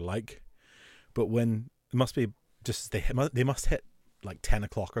listings were like. But when, it must be just, they must hit like 10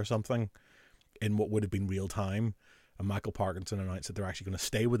 o'clock or something in what would have been real time. And Michael Parkinson announced that they're actually going to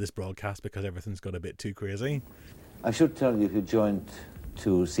stay with this broadcast because everything's got a bit too crazy. I should tell you, if you joined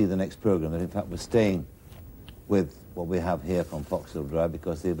to see the next programme, that in fact we're staying with what we have here from Foxhill Drive,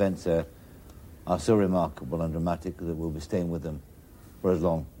 because the events are so remarkable and dramatic that we'll be staying with them for as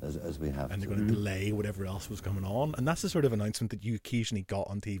long as we have. And they're going to delay whatever else was coming on. And that's the sort of announcement that you occasionally got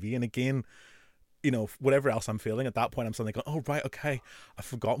on TV. And again, you know, whatever else I'm feeling at that point, I'm suddenly going, oh, right, okay, I've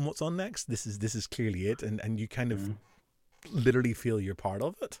forgotten what's on next. This is clearly it. And you kind of literally feel you're part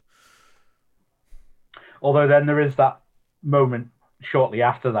of it. Although then there is that moment shortly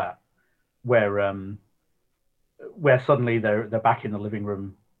after that where suddenly they're back in the living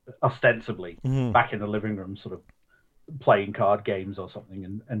room, ostensibly back in the living room, sort of playing card games or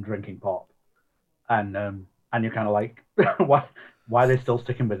something and drinking pop. And you're kind of like, why are they still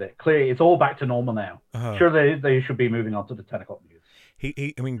sticking with it? Clearly, it's all back to normal now. Sure, they should be moving on to the 10 o'clock news.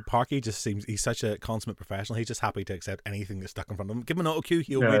 I mean, Parky just seems, he's such a consummate professional. He's just happy to accept anything that's stuck in front of him. Give him an auto cue,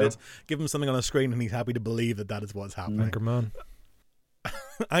 he'll read it. Give him something on a screen, and he's happy to believe that is what's happening. Anchorman.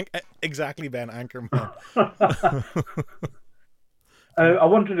 Exactly, Ben, Anchorman.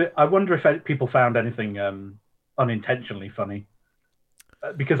 I wonder if people found anything unintentionally funny,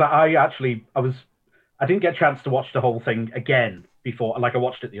 because I didn't get a chance to watch the whole thing again before. Like, I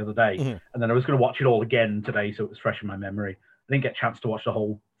watched it the other day, and then I was going to watch it all again today, so it was fresh in my memory. I didn't get a chance to watch the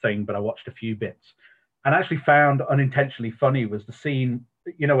whole thing, but I watched a few bits, and I actually found unintentionally funny was the scene,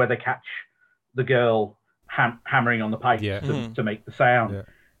 you know, where they catch the girl hammering on the pipe to make the sound. Yeah.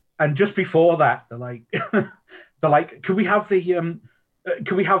 And just before that, they're like, can we have the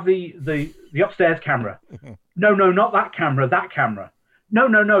upstairs camera? No, not that camera. That camera. No,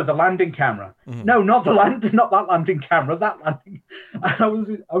 the landing camera. No, not that landing camera. That landing. I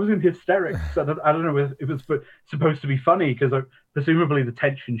was in hysterics. I don't know if it was supposed to be funny, because presumably the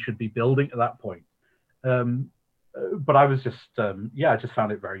tension should be building at that point. But I was just I just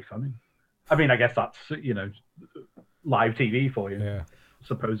found it very funny. I mean, I guess that's, you know, live TV for you. Yeah.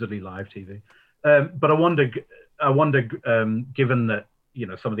 Supposedly live TV. But I wonder, given that, you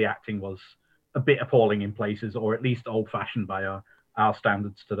know, some of the acting was a bit appalling in places, or at least old-fashioned by our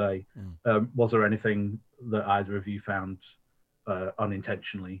standards today, was there anything that either of you found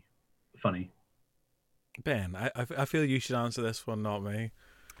unintentionally funny? Ben, I feel you should answer this one, not me.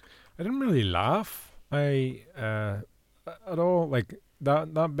 I didn't really laugh. At all. Like,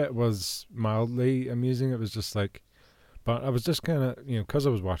 that bit was mildly amusing. It was just like, but I was just kind of, you know, because I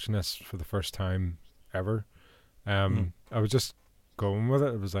was watching this for the first time ever, I was just going with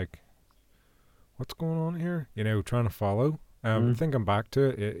it. It was like, what's going on here? You know, trying to follow. Thinking back to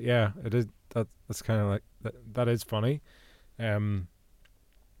it, it is. That's kind of like that is funny. I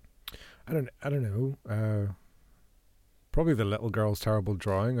don't know. Probably the little girl's terrible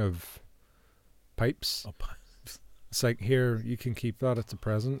drawing of pipes. It's like, here, you can keep that. It's a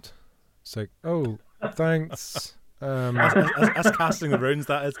present. It's like, oh, Thanks. Us casting the runes,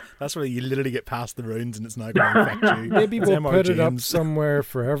 that's where you literally get past the runes and it's now going to affect you. Maybe It's we'll M.R. put it up James. somewhere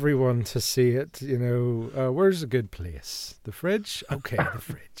for everyone to see it. You know, where's a good place? The fridge? Okay, the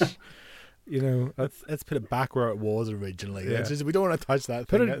fridge. You know, Let's put it back where it was originally. Yeah. It's just, we don't want to touch that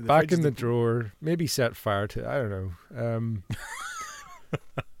put thing. it The back fridge in is the drawer. Maybe set fire to. I don't know.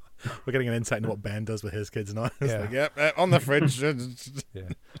 We're getting an insight into what Ben does with his kids now. It's Yeah. like, yep, on the fridge. Yeah.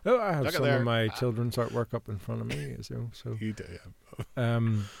 Oh, I have Look at some there. of my children's artwork up in front of me. So You do, yeah.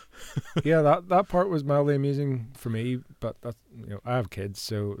 yeah, that part was mildly amusing for me, but that, you know, I have kids,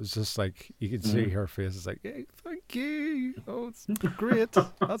 so it was just like you could see her face. It's like, hey, thank you. Oh, it's great.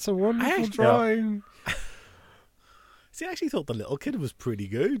 That's a wonderful drawing. See, I actually thought the little kid was pretty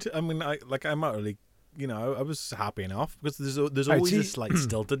good. I mean, I'm not really, you know, I was happy enough because there's always a slight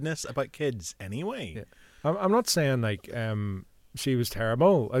stiltedness about kids anyway. Yeah. I'm not saying like she was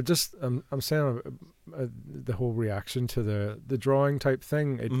terrible. I'm saying the whole reaction to the drawing type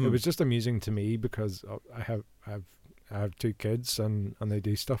thing. It was just amusing to me because I have two kids and they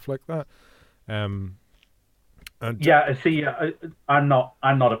do stuff like that. And yeah, see, I'm not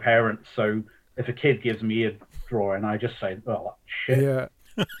a parent, so if a kid gives me a drawing, I just say, "Oh, shit." Yeah.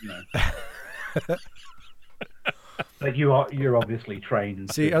 You know. Like you're obviously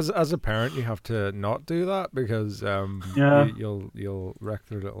trained. See, as a parent, you have to not do that because you'll wreck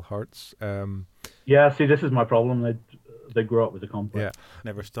their little hearts. Yeah, see, this is my problem. They grew up with a complex. Yeah,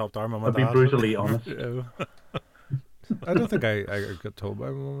 never stopped our mum and I'll be dad. brutally honest. I don't think I got told by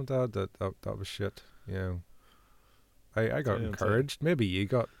my mum and dad that was shit. You know, I got encouraged. Maybe you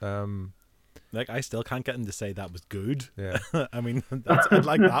got. Like, I still can't get him to say that was good. Yeah. I mean, I'd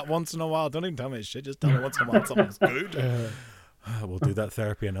like that once in a while. Don't even tell me it's shit. Just tell me once in a while something's good. We'll do that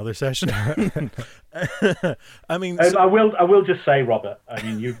therapy another session. I mean, I will just say, Robert. I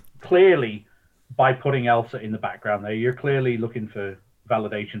mean, you clearly, by putting Elsa in the background there, you're clearly looking for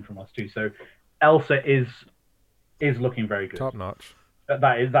validation from us too. So, Elsa is looking very good. Top notch.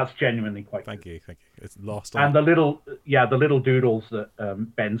 That's genuinely quite Thank good. you. It's lost And the little doodles that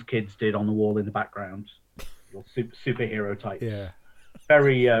Ben's kids did on the wall in the background, little superhero types. Yeah,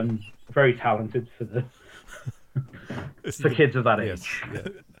 very very talented for kids of that age. Yeah.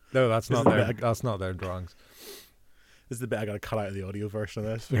 No, that's not their drawings. This is the bit I got to cut out of the audio version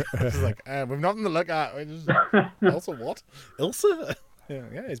of this. It's like, we've nothing to look at. Elsa what? Ilsa?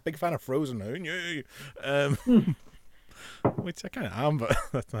 Yeah, he's a big fan of Frozen now. Yeah. Which I kind of am, but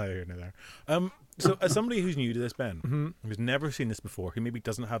that's neither here nor there. So as somebody who's new to this, Ben, who's never seen this before, who maybe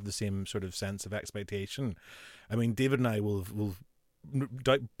doesn't have the same sort of sense of expectation, I mean, David and I will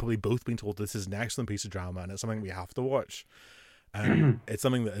probably both been told this is an excellent piece of drama and it's something we have to watch. It's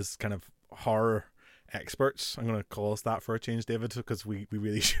something that is kind of horror experts. I'm going to call us that for a change, David, because we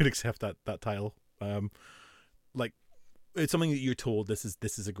really should accept that title. Like, it's something that you're told this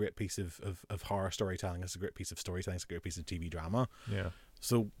is a great piece of horror storytelling. It's a great piece of storytelling. It's a great piece of TV drama. Yeah.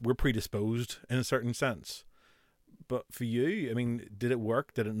 So we're predisposed in a certain sense. But for you, I mean, did it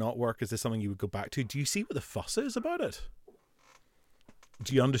work? Did it not work? Is this something you would go back to? Do you see what the fuss is about it?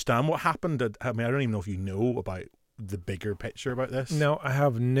 Do you understand what happened? I mean, I don't even know if you know about the bigger picture about this. No, I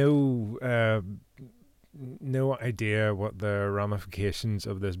have no idea what the ramifications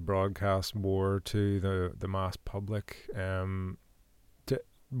of this broadcast were to the mass public.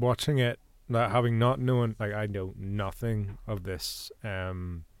 Watching it, having not known, like, I know nothing of this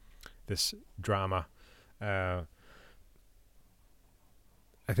this drama. I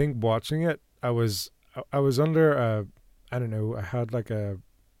think watching it, I was under I don't know,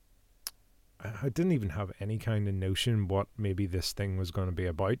 I didn't even have any kind of notion what maybe this thing was going to be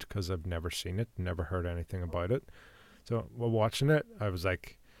about because I've never seen it, never heard anything about it. So while watching it, I was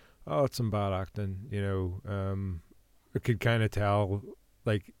like, oh, it's some bad acting, you know. I could kind of tell,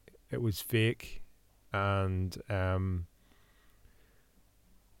 like, it was fake, and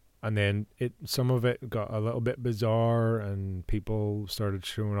then some of it got a little bit bizarre, and people started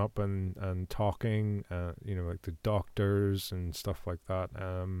showing up and talking, you know, like the doctors and stuff like that.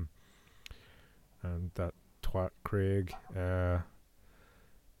 And that twat Craig, I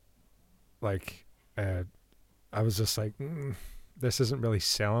was just like, this isn't really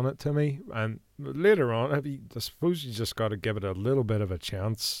selling it to me. And later on, I suppose you just got to give it a little bit of a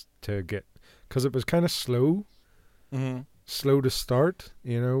chance to get, because it was kind of slow, slow to start,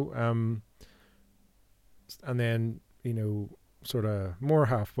 you know, and then, you know, sort of more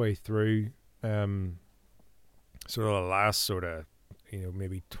halfway through, sort of the last sort of, you know,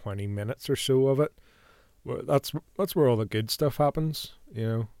 maybe 20 minutes or so of it. Well, that's where all the good stuff happens,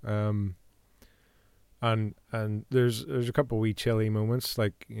 you know. And there's a couple of wee chilly moments,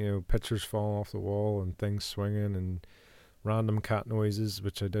 like, pictures falling off the wall and things swinging and random cat noises,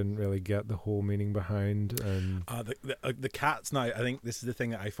 which I didn't really get the whole meaning behind. And the cats now, I think this is the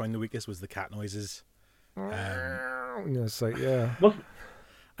thing that I found the weakest, was the cat noises. It's like, yeah.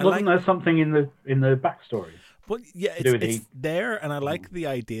 Wasn't there something in the backstory? Well, yeah, it's there, and I like the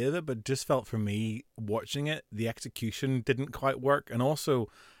idea of it, but just felt for me watching it, the execution didn't quite work. And also,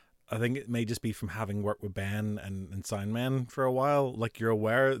 I think it may just be from having worked with Ben and Soundman for a while. Like, you're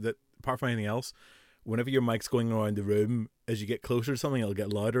aware that apart from anything else, whenever your mic's going around the room, as you get closer to something, it'll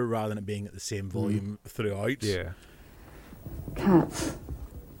get louder rather than it being at the same volume throughout. Yeah. Cats.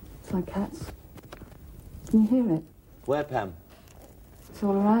 It's like cats. Can you hear it? Where, Pam? It's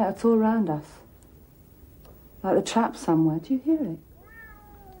all right. It's all around us. Like the trap somewhere. Do you hear it?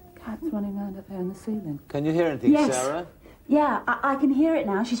 Cats running around up there in the ceiling. Can you hear anything, Yes. Sarah? Yeah, I can hear it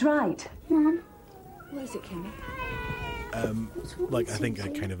now. She's right. Mum? What is it, Kimmy? Like, I think a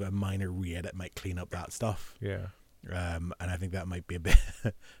kind of a minor re-edit might clean up that stuff. Yeah. And I think that might be a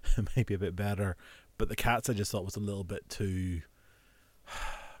bit better. But the cats, I just thought was a little bit too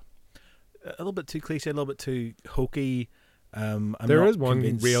cliche, a little bit too hokey. There is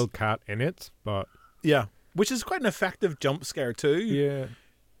one real cat in it, but yeah, which is quite an effective jump scare too. Yeah,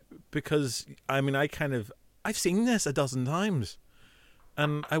 because I've seen this a dozen times,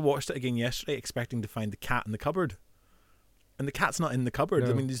 and I watched it again yesterday, expecting to find the cat in the cupboard, and the cat's not in the cupboard.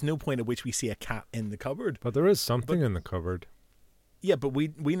 No. I mean, there's no point at which we see a cat in the cupboard. But there is something in the cupboard. Yeah, but we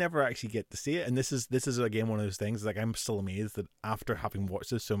never actually get to see it, and this is again one of those things. Like, I'm still amazed that after having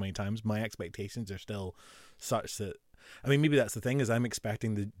watched this so many times, my expectations are still such that, I mean, maybe that's the thing, is I'm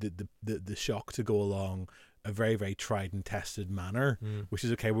expecting the shock to go along a very, very tried and tested manner, which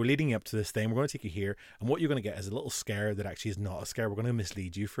is, okay, we're leading you up to this thing, we're going to take you here, and what you're going to get is a little scare that actually is not a scare. We're going to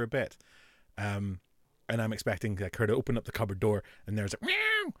mislead you for a bit, and I'm expecting her to open up the cupboard door, and there's like,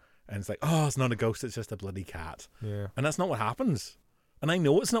 meow, and it's like, oh, it's not a ghost, it's just a bloody cat. Yeah. And that's not what happens. And I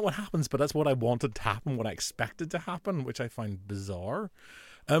know it's not what happens, but that's what I wanted to happen, what I expected to happen, which I find bizarre.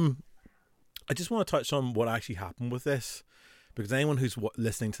 I just want to touch on what actually happened with this, because anyone who's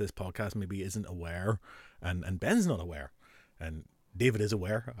listening to this podcast maybe isn't aware, and Ben's not aware, and David is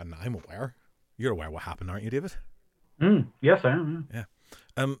aware, and I'm aware. You're aware what happened, aren't you, David? Yes, I am.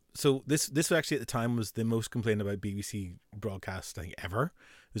 Yeah. So this actually at the time was the most complained about BBC broadcast thing ever.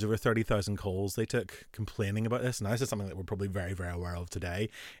 There's over 30,000 calls they took complaining about this, and this is something that we're probably very, very aware of today.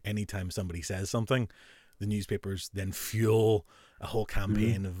 Anytime somebody says something, the newspapers then fuel a whole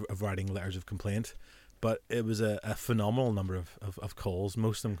campaign of writing letters of complaint. But it was a phenomenal number of calls,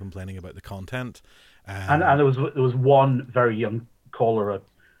 most of them complaining about the content. And there was one very young caller, a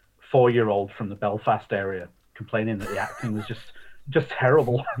 4-year-old from the Belfast area, complaining that the acting was just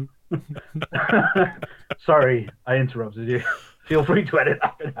terrible. Sorry, I interrupted you. Feel free to edit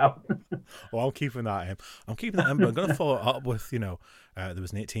that bit out. Well, I'm keeping that in. But I'm going to follow up with, there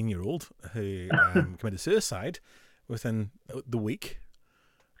was an 18-year-old who committed suicide within the week.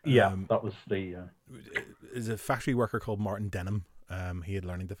 Yeah, that was the... Is a factory worker called Martin Denham. He had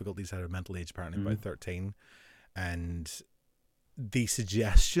learning difficulties, had a mental age apparently about 13. And the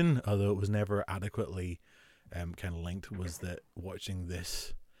suggestion, although it was never adequately kind of linked, was that watching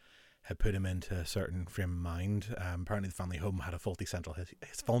this had put him into a certain frame of mind. Apparently the family home had a faulty central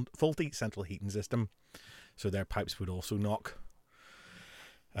heating system, so their pipes would also knock.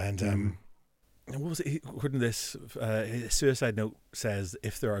 And what was it? According to this, his suicide note says,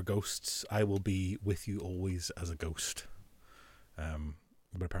 "If there are ghosts, I will be with you always as a ghost."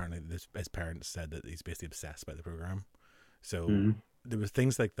 But apparently his parents said that he's basically obsessed by the program. So there were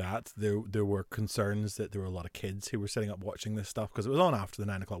things like that. There were concerns that there were a lot of kids who were sitting up watching this stuff because it was on after the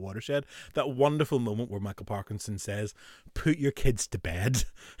 9 o'clock watershed. That wonderful moment where Michael Parkinson says, "Put your kids to bed."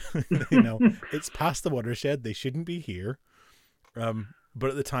 It's past the watershed. They shouldn't be here. But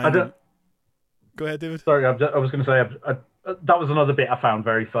at the time, go ahead, David. Sorry, I was going to say that was another bit I found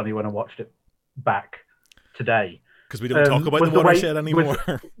very funny when I watched it back today. Because we don't talk about the watershed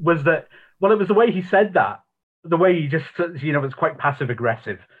anymore. Was that? Well, it was the way he said that. The way he just, it's quite passive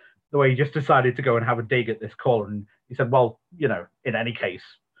aggressive. The way he just decided to go and have a dig at this caller, and he said, "Well, in any case,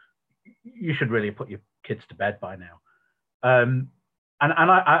 you should really put your kids to bed by now." And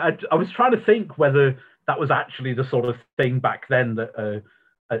I was trying to think whether that was actually the sort of thing back then that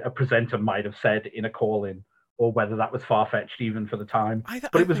a presenter might have said in a call-in, or whether that was far-fetched even for the time.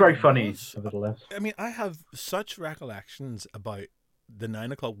 But it was very funny, nevertheless. I mean, I have such recollections about the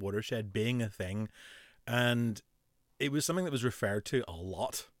 9 o'clock watershed being a thing. And it was something that was referred to a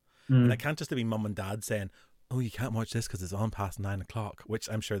lot. And I can't just be mum and dad saying, "Oh, you can't watch this because it's on past 9 o'clock," which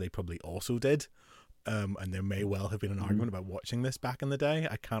I'm sure they probably also did. and there may well have been an argument about watching this back in the day.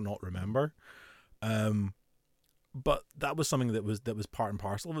 I cannot remember. But that was something that was part and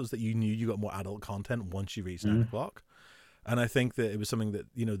parcel. It was that you knew you got more adult content once you reached 9 o'clock. And I think that it was something that,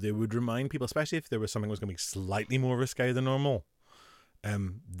 they would remind people, especially if there was something that was going to be slightly more risque than normal.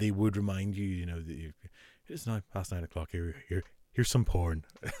 They would remind you, that it's now past 9 o'clock. Here's some porn,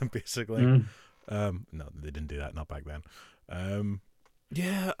 basically. No, they didn't do that. Not back then.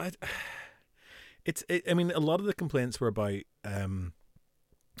 Yeah, I mean, a lot of the complaints were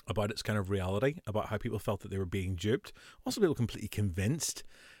about its kind of reality, about how people felt that they were being duped. Also, people completely convinced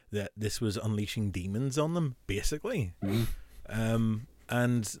that this was unleashing demons on them, basically.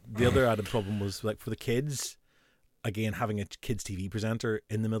 And the other added problem was, like, for the kids, again, having a kids TV presenter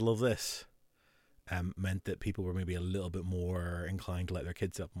in the middle of this meant that people were maybe a little bit more inclined to let their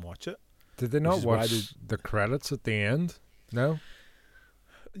kids up and watch it. Did they not watch the credits at the end? No?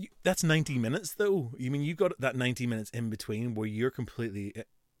 That's 90 minutes, though. I mean, you got that 90 minutes in between where you're completely...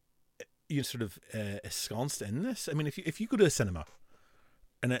 you're sort of ensconced in this. I mean, if you go to a cinema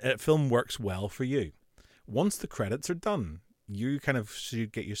and a film works well for you, once the credits are done, you kind of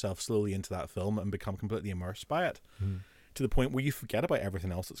should get yourself slowly into that film and become completely immersed by it to the point where you forget about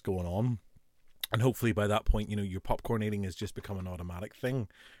everything else that's going on. And hopefully by that point, your popcorn eating has just become an automatic thing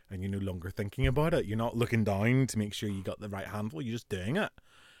and you're no longer thinking about it. You're not looking down to make sure you got the right handful. You're just doing it.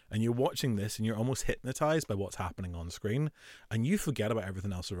 And you're watching this and you're almost hypnotized by what's happening on screen. And you forget about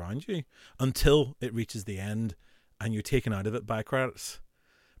everything else around you until it reaches the end and you're taken out of it by credits.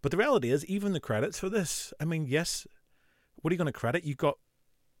 But the reality is, even the credits for this, I mean, yes, what are you going to credit? You got,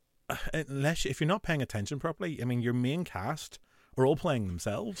 if you're not paying attention properly, I mean, your main cast are all playing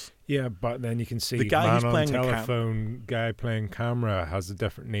themselves. Yeah, but then you can see the guy man who's on playing telephone, guy playing camera has a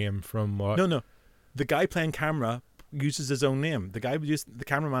different name from what? No. The guy playing camera uses his own name. The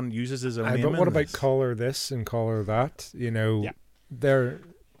cameraman uses his own name. But what about caller this and caller that? They're...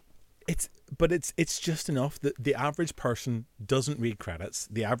 It's just enough that the average person doesn't read credits.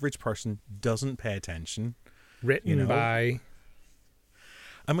 The average person doesn't pay attention. Written by...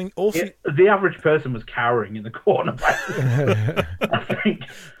 I mean, also... the average person was cowering in the corner. I think.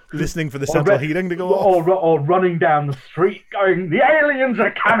 Listening for the central heating to go off. Or running down the street going, the aliens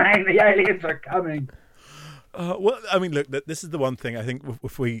are coming! The aliens are coming! Well, I mean, look, this is the one thing I think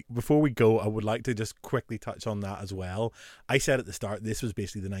before we go, I would like to just quickly touch on that as well. I said at the start, this was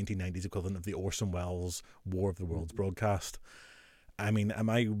basically the 1990s equivalent of the Orson Welles War of the Worlds broadcast. I mean, am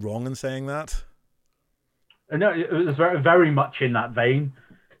I wrong in saying that? No, it was very, very much in that vein.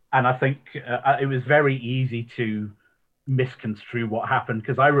 And I think it was very easy to misconstrue what happened,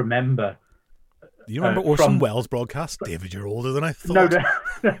 because I remember... You remember Orson Welles broadcast? David, you're older than I thought.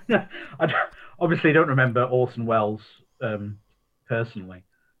 No. I obviously don't remember Orson Welles personally.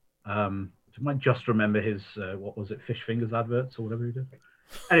 I might just remember his, what was it, Fish Fingers adverts or whatever he did.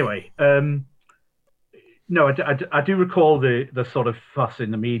 Anyway, no, I do recall the sort of fuss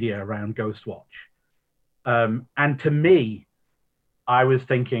in the media around Ghostwatch. And to me, I was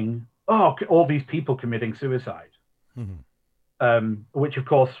thinking, all these people committing suicide. Which of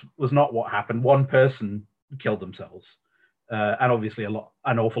course was not what happened. One person killed themselves, and obviously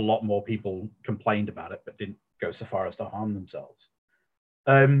an awful lot more people complained about it, but didn't go so far as to harm themselves.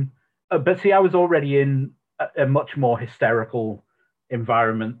 But see, I was already in a much more hysterical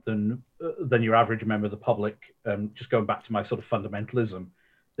environment than your average member of the public. Just going back to my sort of fundamentalism,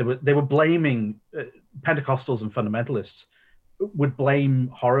 they were blaming Pentecostals and fundamentalists would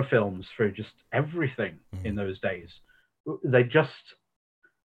blame horror films for just everything in those days. They just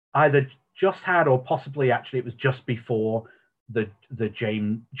either just had, or possibly actually it was just before the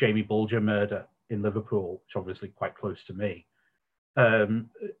Jamie Bulger murder in Liverpool, which obviously quite close to me,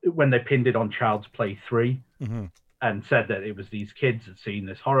 when they pinned it on Child's Play 3 and said that it was these kids had seen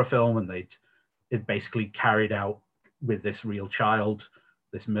this horror film and it basically carried out with this real child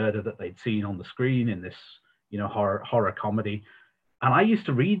this murder that they'd seen on the screen in this horror comedy. And I used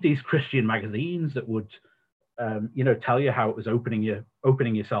to read these Christian magazines that would tell you how it was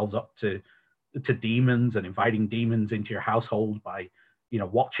opening yourselves up to demons and inviting demons into your household by,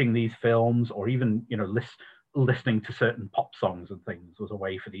 watching these films, or even, listening to certain pop songs and things was a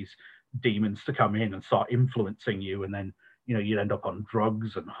way for these demons to come in and start influencing you. And then, you'd end up on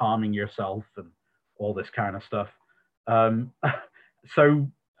drugs and harming yourself and all this kind of stuff. So,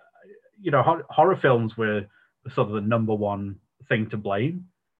 horror films were sort of the number one thing to blame,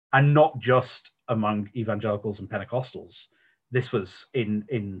 and not just among evangelicals and Pentecostals. This was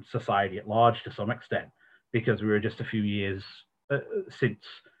in society at large to some extent, because we were just a few years since,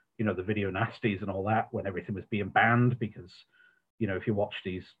 the video nasties and all that, when everything was being banned, because, if you watch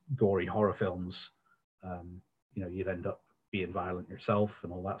these gory horror films, you'd end up being violent yourself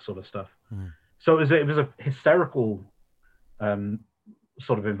and all that sort of stuff. Mm. So it was a hysterical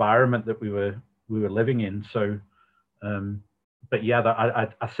sort of environment that we were living in. So, but yeah,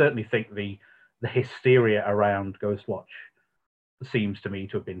 I certainly think the hysteria around Ghostwatch seems to me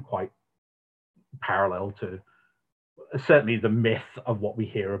to have been quite parallel to certainly the myth of what we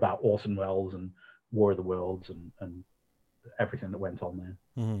hear about Orson Welles and War of the Worlds and everything that went on there.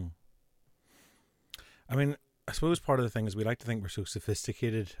 Mm-hmm. I mean, I suppose part of the thing is we like to think we're so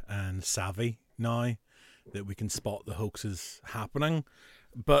sophisticated and savvy now that we can spot the hoaxes happening.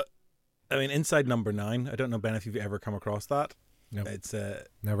 But, I mean, Inside Number 9, I don't know, Ben, if you've ever come across that. No, it's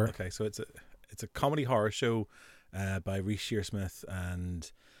never. Okay, so it's a comedy horror show by Reece Shearsmith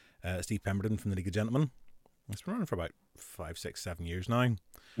and Steve Pemberton from the League of Gentlemen. It's been running for about 5, 6, 7 years now.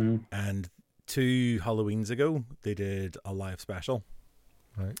 Mm. And 2 Halloweens ago, they did a live special.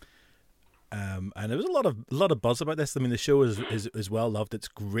 Right. And there was a lot of buzz about this. I mean, the show is well loved. It's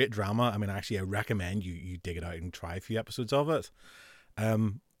great drama. I mean, actually, I recommend you dig it out and try a few episodes of it.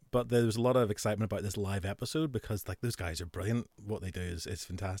 But there was a lot of excitement about this live episode because, like, those guys are brilliant. What they do is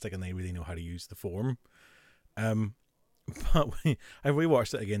fantastic, and they really know how to use the form. But I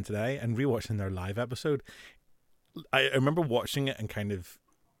rewatched it again today, and rewatching their live episode, I remember watching it and kind of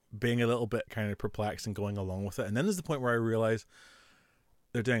being a little bit kind of perplexed and going along with it. And then there's the point where I realize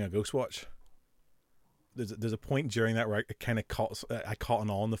they're doing a Ghostwatch. There's a point during that where I caught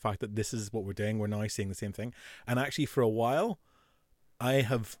on the fact that this is what we're doing. We're now seeing the same thing. And actually, for a while, I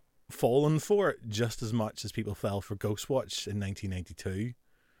have fallen for it just as much as people fell for Ghostwatch in 1992.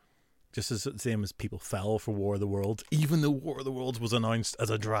 Just as the same as people fell for War of the Worlds, even though War of the Worlds was announced as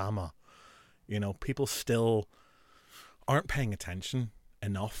a drama. People still aren't paying attention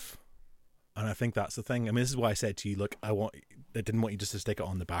enough. And I think that's the thing. I mean, this is why I said to you, look, I didn't want you just to stick it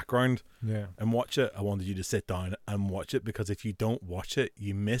on the background and watch it. I wanted you to sit down and watch it, because if you don't watch it,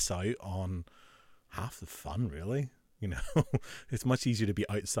 you miss out on half the fun, really. It's much easier to be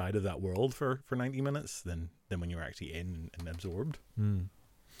outside of that world for 90 minutes than when you're actually in and absorbed. Mm.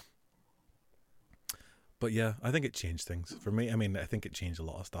 But yeah, I think it changed things for me. I mean, I think it changed a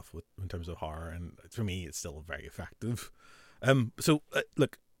lot of stuff in terms of horror, and for me, it's still very effective. So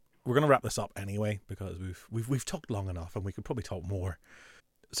look, we're gonna wrap this up anyway because we've talked long enough, and we could probably talk more.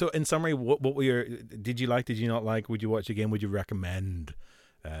 So, in summary, what were your? Did you like? Did you not like? Would you watch again? Would you recommend?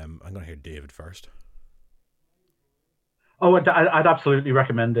 I'm gonna hear David first. Oh, I'd absolutely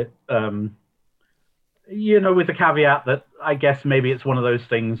recommend it. With the caveat that I guess maybe it's one of those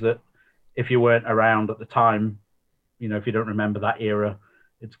things that if you weren't around at the time, if you don't remember that era,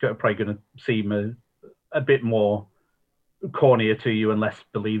 it's probably going to seem a bit more cornier to you and less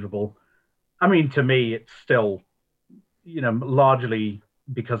believable. I mean, to me, it's still, largely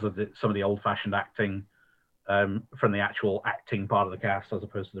because of some of the old-fashioned acting from the actual acting part of the cast as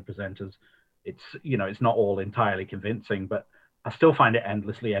opposed to the presenters. It's it's not all entirely convincing, but I still find it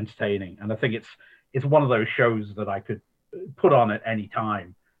endlessly entertaining. And I think it's one of those shows that I could put on at any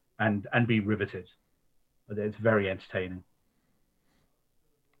time and be riveted. It's very entertaining.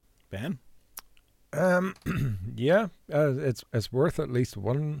 Ben? Yeah, it's worth at least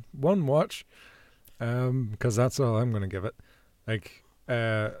one watch, because that's all I'm going to give it. Like,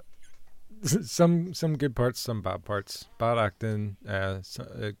 some good parts, some bad parts, bad acting.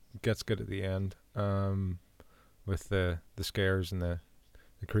 It gets good at the end, with the scares and the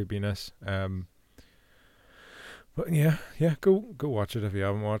creepiness. But yeah, go watch it if you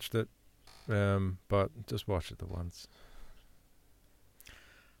haven't watched it. But just watch it the once.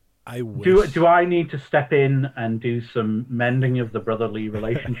 I wish. Do I need to step in and do some mending of the brotherly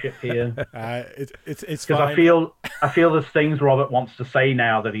relationship here? It's because I feel there's things Robert wants to say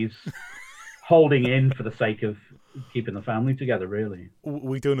now that he's holding in for the sake of keeping the family together. Really,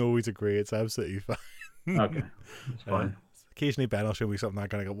 we don't always agree. It's absolutely fine. Okay, it's fine. Occasionally, Ben will show me something I'm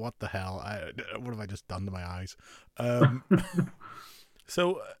going to go, "What the hell? What have I just done to my eyes?"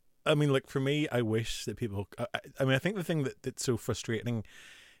 So, I mean, like, for me, I wish that people. I think the thing that's so frustrating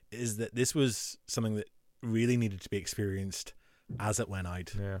is that this was something that really needed to be experienced as it went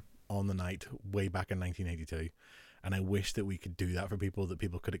out on the night way back in 1982, and I wish that we could do that for people, that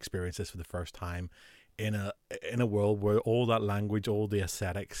people could experience this for the first time in a world where all that language, all the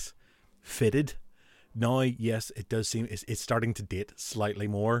aesthetics fitted. Now, yes, it does seem it's starting to date slightly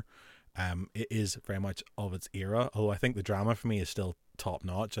more. It is very much of its era, although I think the drama for me is still top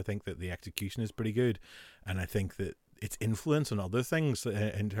notch. I think that the execution is pretty good, and I think that its influence on other things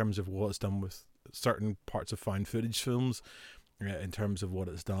in terms of what it's done with certain parts of found footage films in terms of what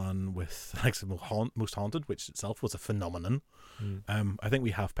it's done with like Most Haunted, which itself was a phenomenon. I think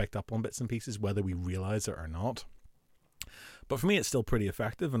we have picked up on bits and pieces, whether we realize it or not. But for me, it's still pretty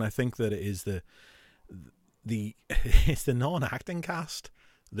effective, and I think that it is it's the non-acting cast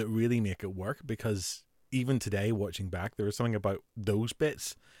that really make it work, because even today, watching back, there was something about those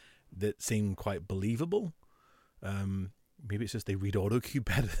bits that seem quite believable. Maybe it's just they read autocue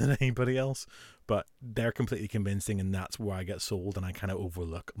better than anybody else, but they're completely convincing, and that's where I get sold, and I kind of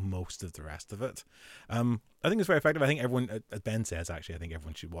overlook most of the rest of it. I think it's very effective. I think everyone, as Ben says, actually, I think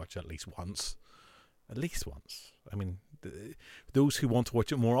everyone should watch it at least once. At least once. I mean, those who want to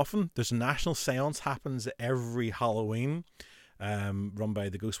watch it more often, there's a national seance happens every Halloween, run by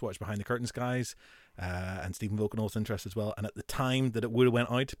the Ghostwatch Behind the Curtains guys, and Stephen Volkenholt's interest as well. And at the time that it would have went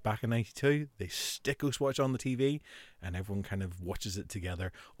out back in '92, they stick Ghostwatch on the TV, and everyone kind of watches it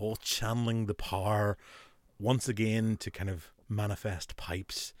together, all channeling the power once again to kind of manifest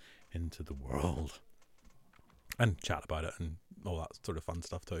pipes into the world and chat about it and all that sort of fun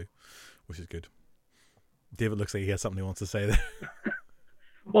stuff too, which is good. David looks like he has something he wants to say there.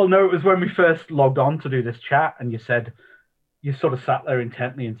 Well, no, it was when we first logged on to do this chat, and you sort of sat there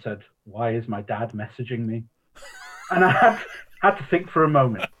intently and said, "Why is my dad messaging me?" And I had to think for a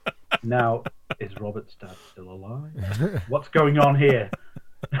moment. Now, is Robert's dad still alive? What's going on here?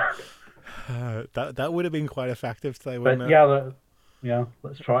 That would have been quite effective today, But wouldn't it? yeah,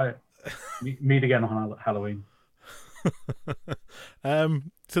 let's try it. Meet again on Halloween.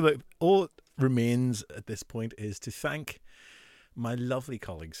 So look, all it remains at this point is to thank my lovely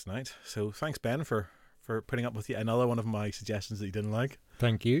colleagues tonight. So thanks, Ben, for putting up with yet another one of my suggestions that you didn't like.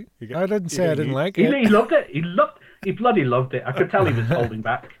 Thank you. I didn't say I didn't like He it. loved it. He bloody loved it. I could tell he was holding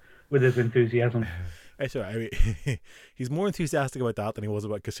back with his enthusiasm. It's all right. I mean, he's more enthusiastic about that than he was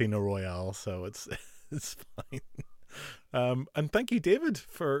about Casino Royale, so it's fine. And thank you, David,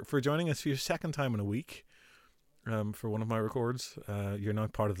 for joining us for your second time in a week. For one of my records. You're now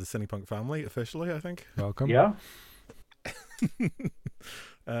part of the Cinepunk family officially, I think. Welcome. Yeah.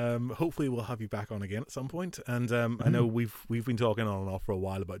 Hopefully we'll have you back on again at some point. And I know we've been talking on and off for a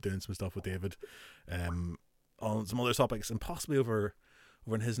while about doing some stuff with David on some other topics, and possibly over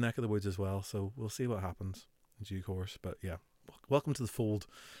in his neck of the woods as well. So we'll see what happens in due course. But yeah, welcome to the fold.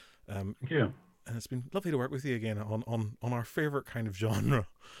 Thank you. And it's been lovely to work with you again on our favourite kind of genre.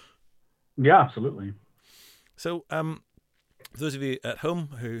 Yeah, absolutely. So, for those of you at home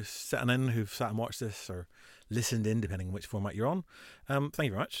who've sat and watched this or listened in, depending on which format you're on, thank you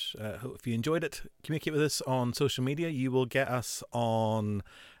very much. If you enjoyed it, communicate with us on social media. You will get us on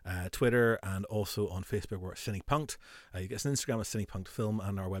Twitter and also on Facebook. We're at Cinepunked. You get us on Instagram at CinepunkedFilm,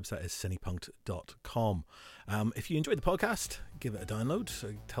 and our website is cinepunkt.com. If you enjoyed the podcast, give it a download,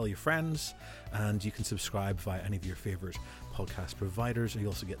 tell your friends, and you can subscribe via any of your favourite podcast providers. You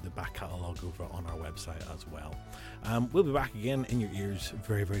also get the back catalogue over on our website as well. We'll be back again in your ears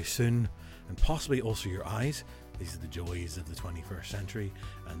very, very soon, and possibly also your eyes. These are the joys of the 21st century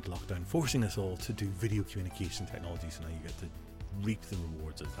and lockdown forcing us all to do video communication technology, so now you get to reap the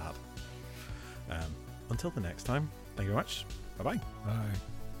rewards of that. Until the next time, thank you very much. Bye-bye. Bye.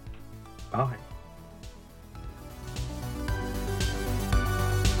 Bye.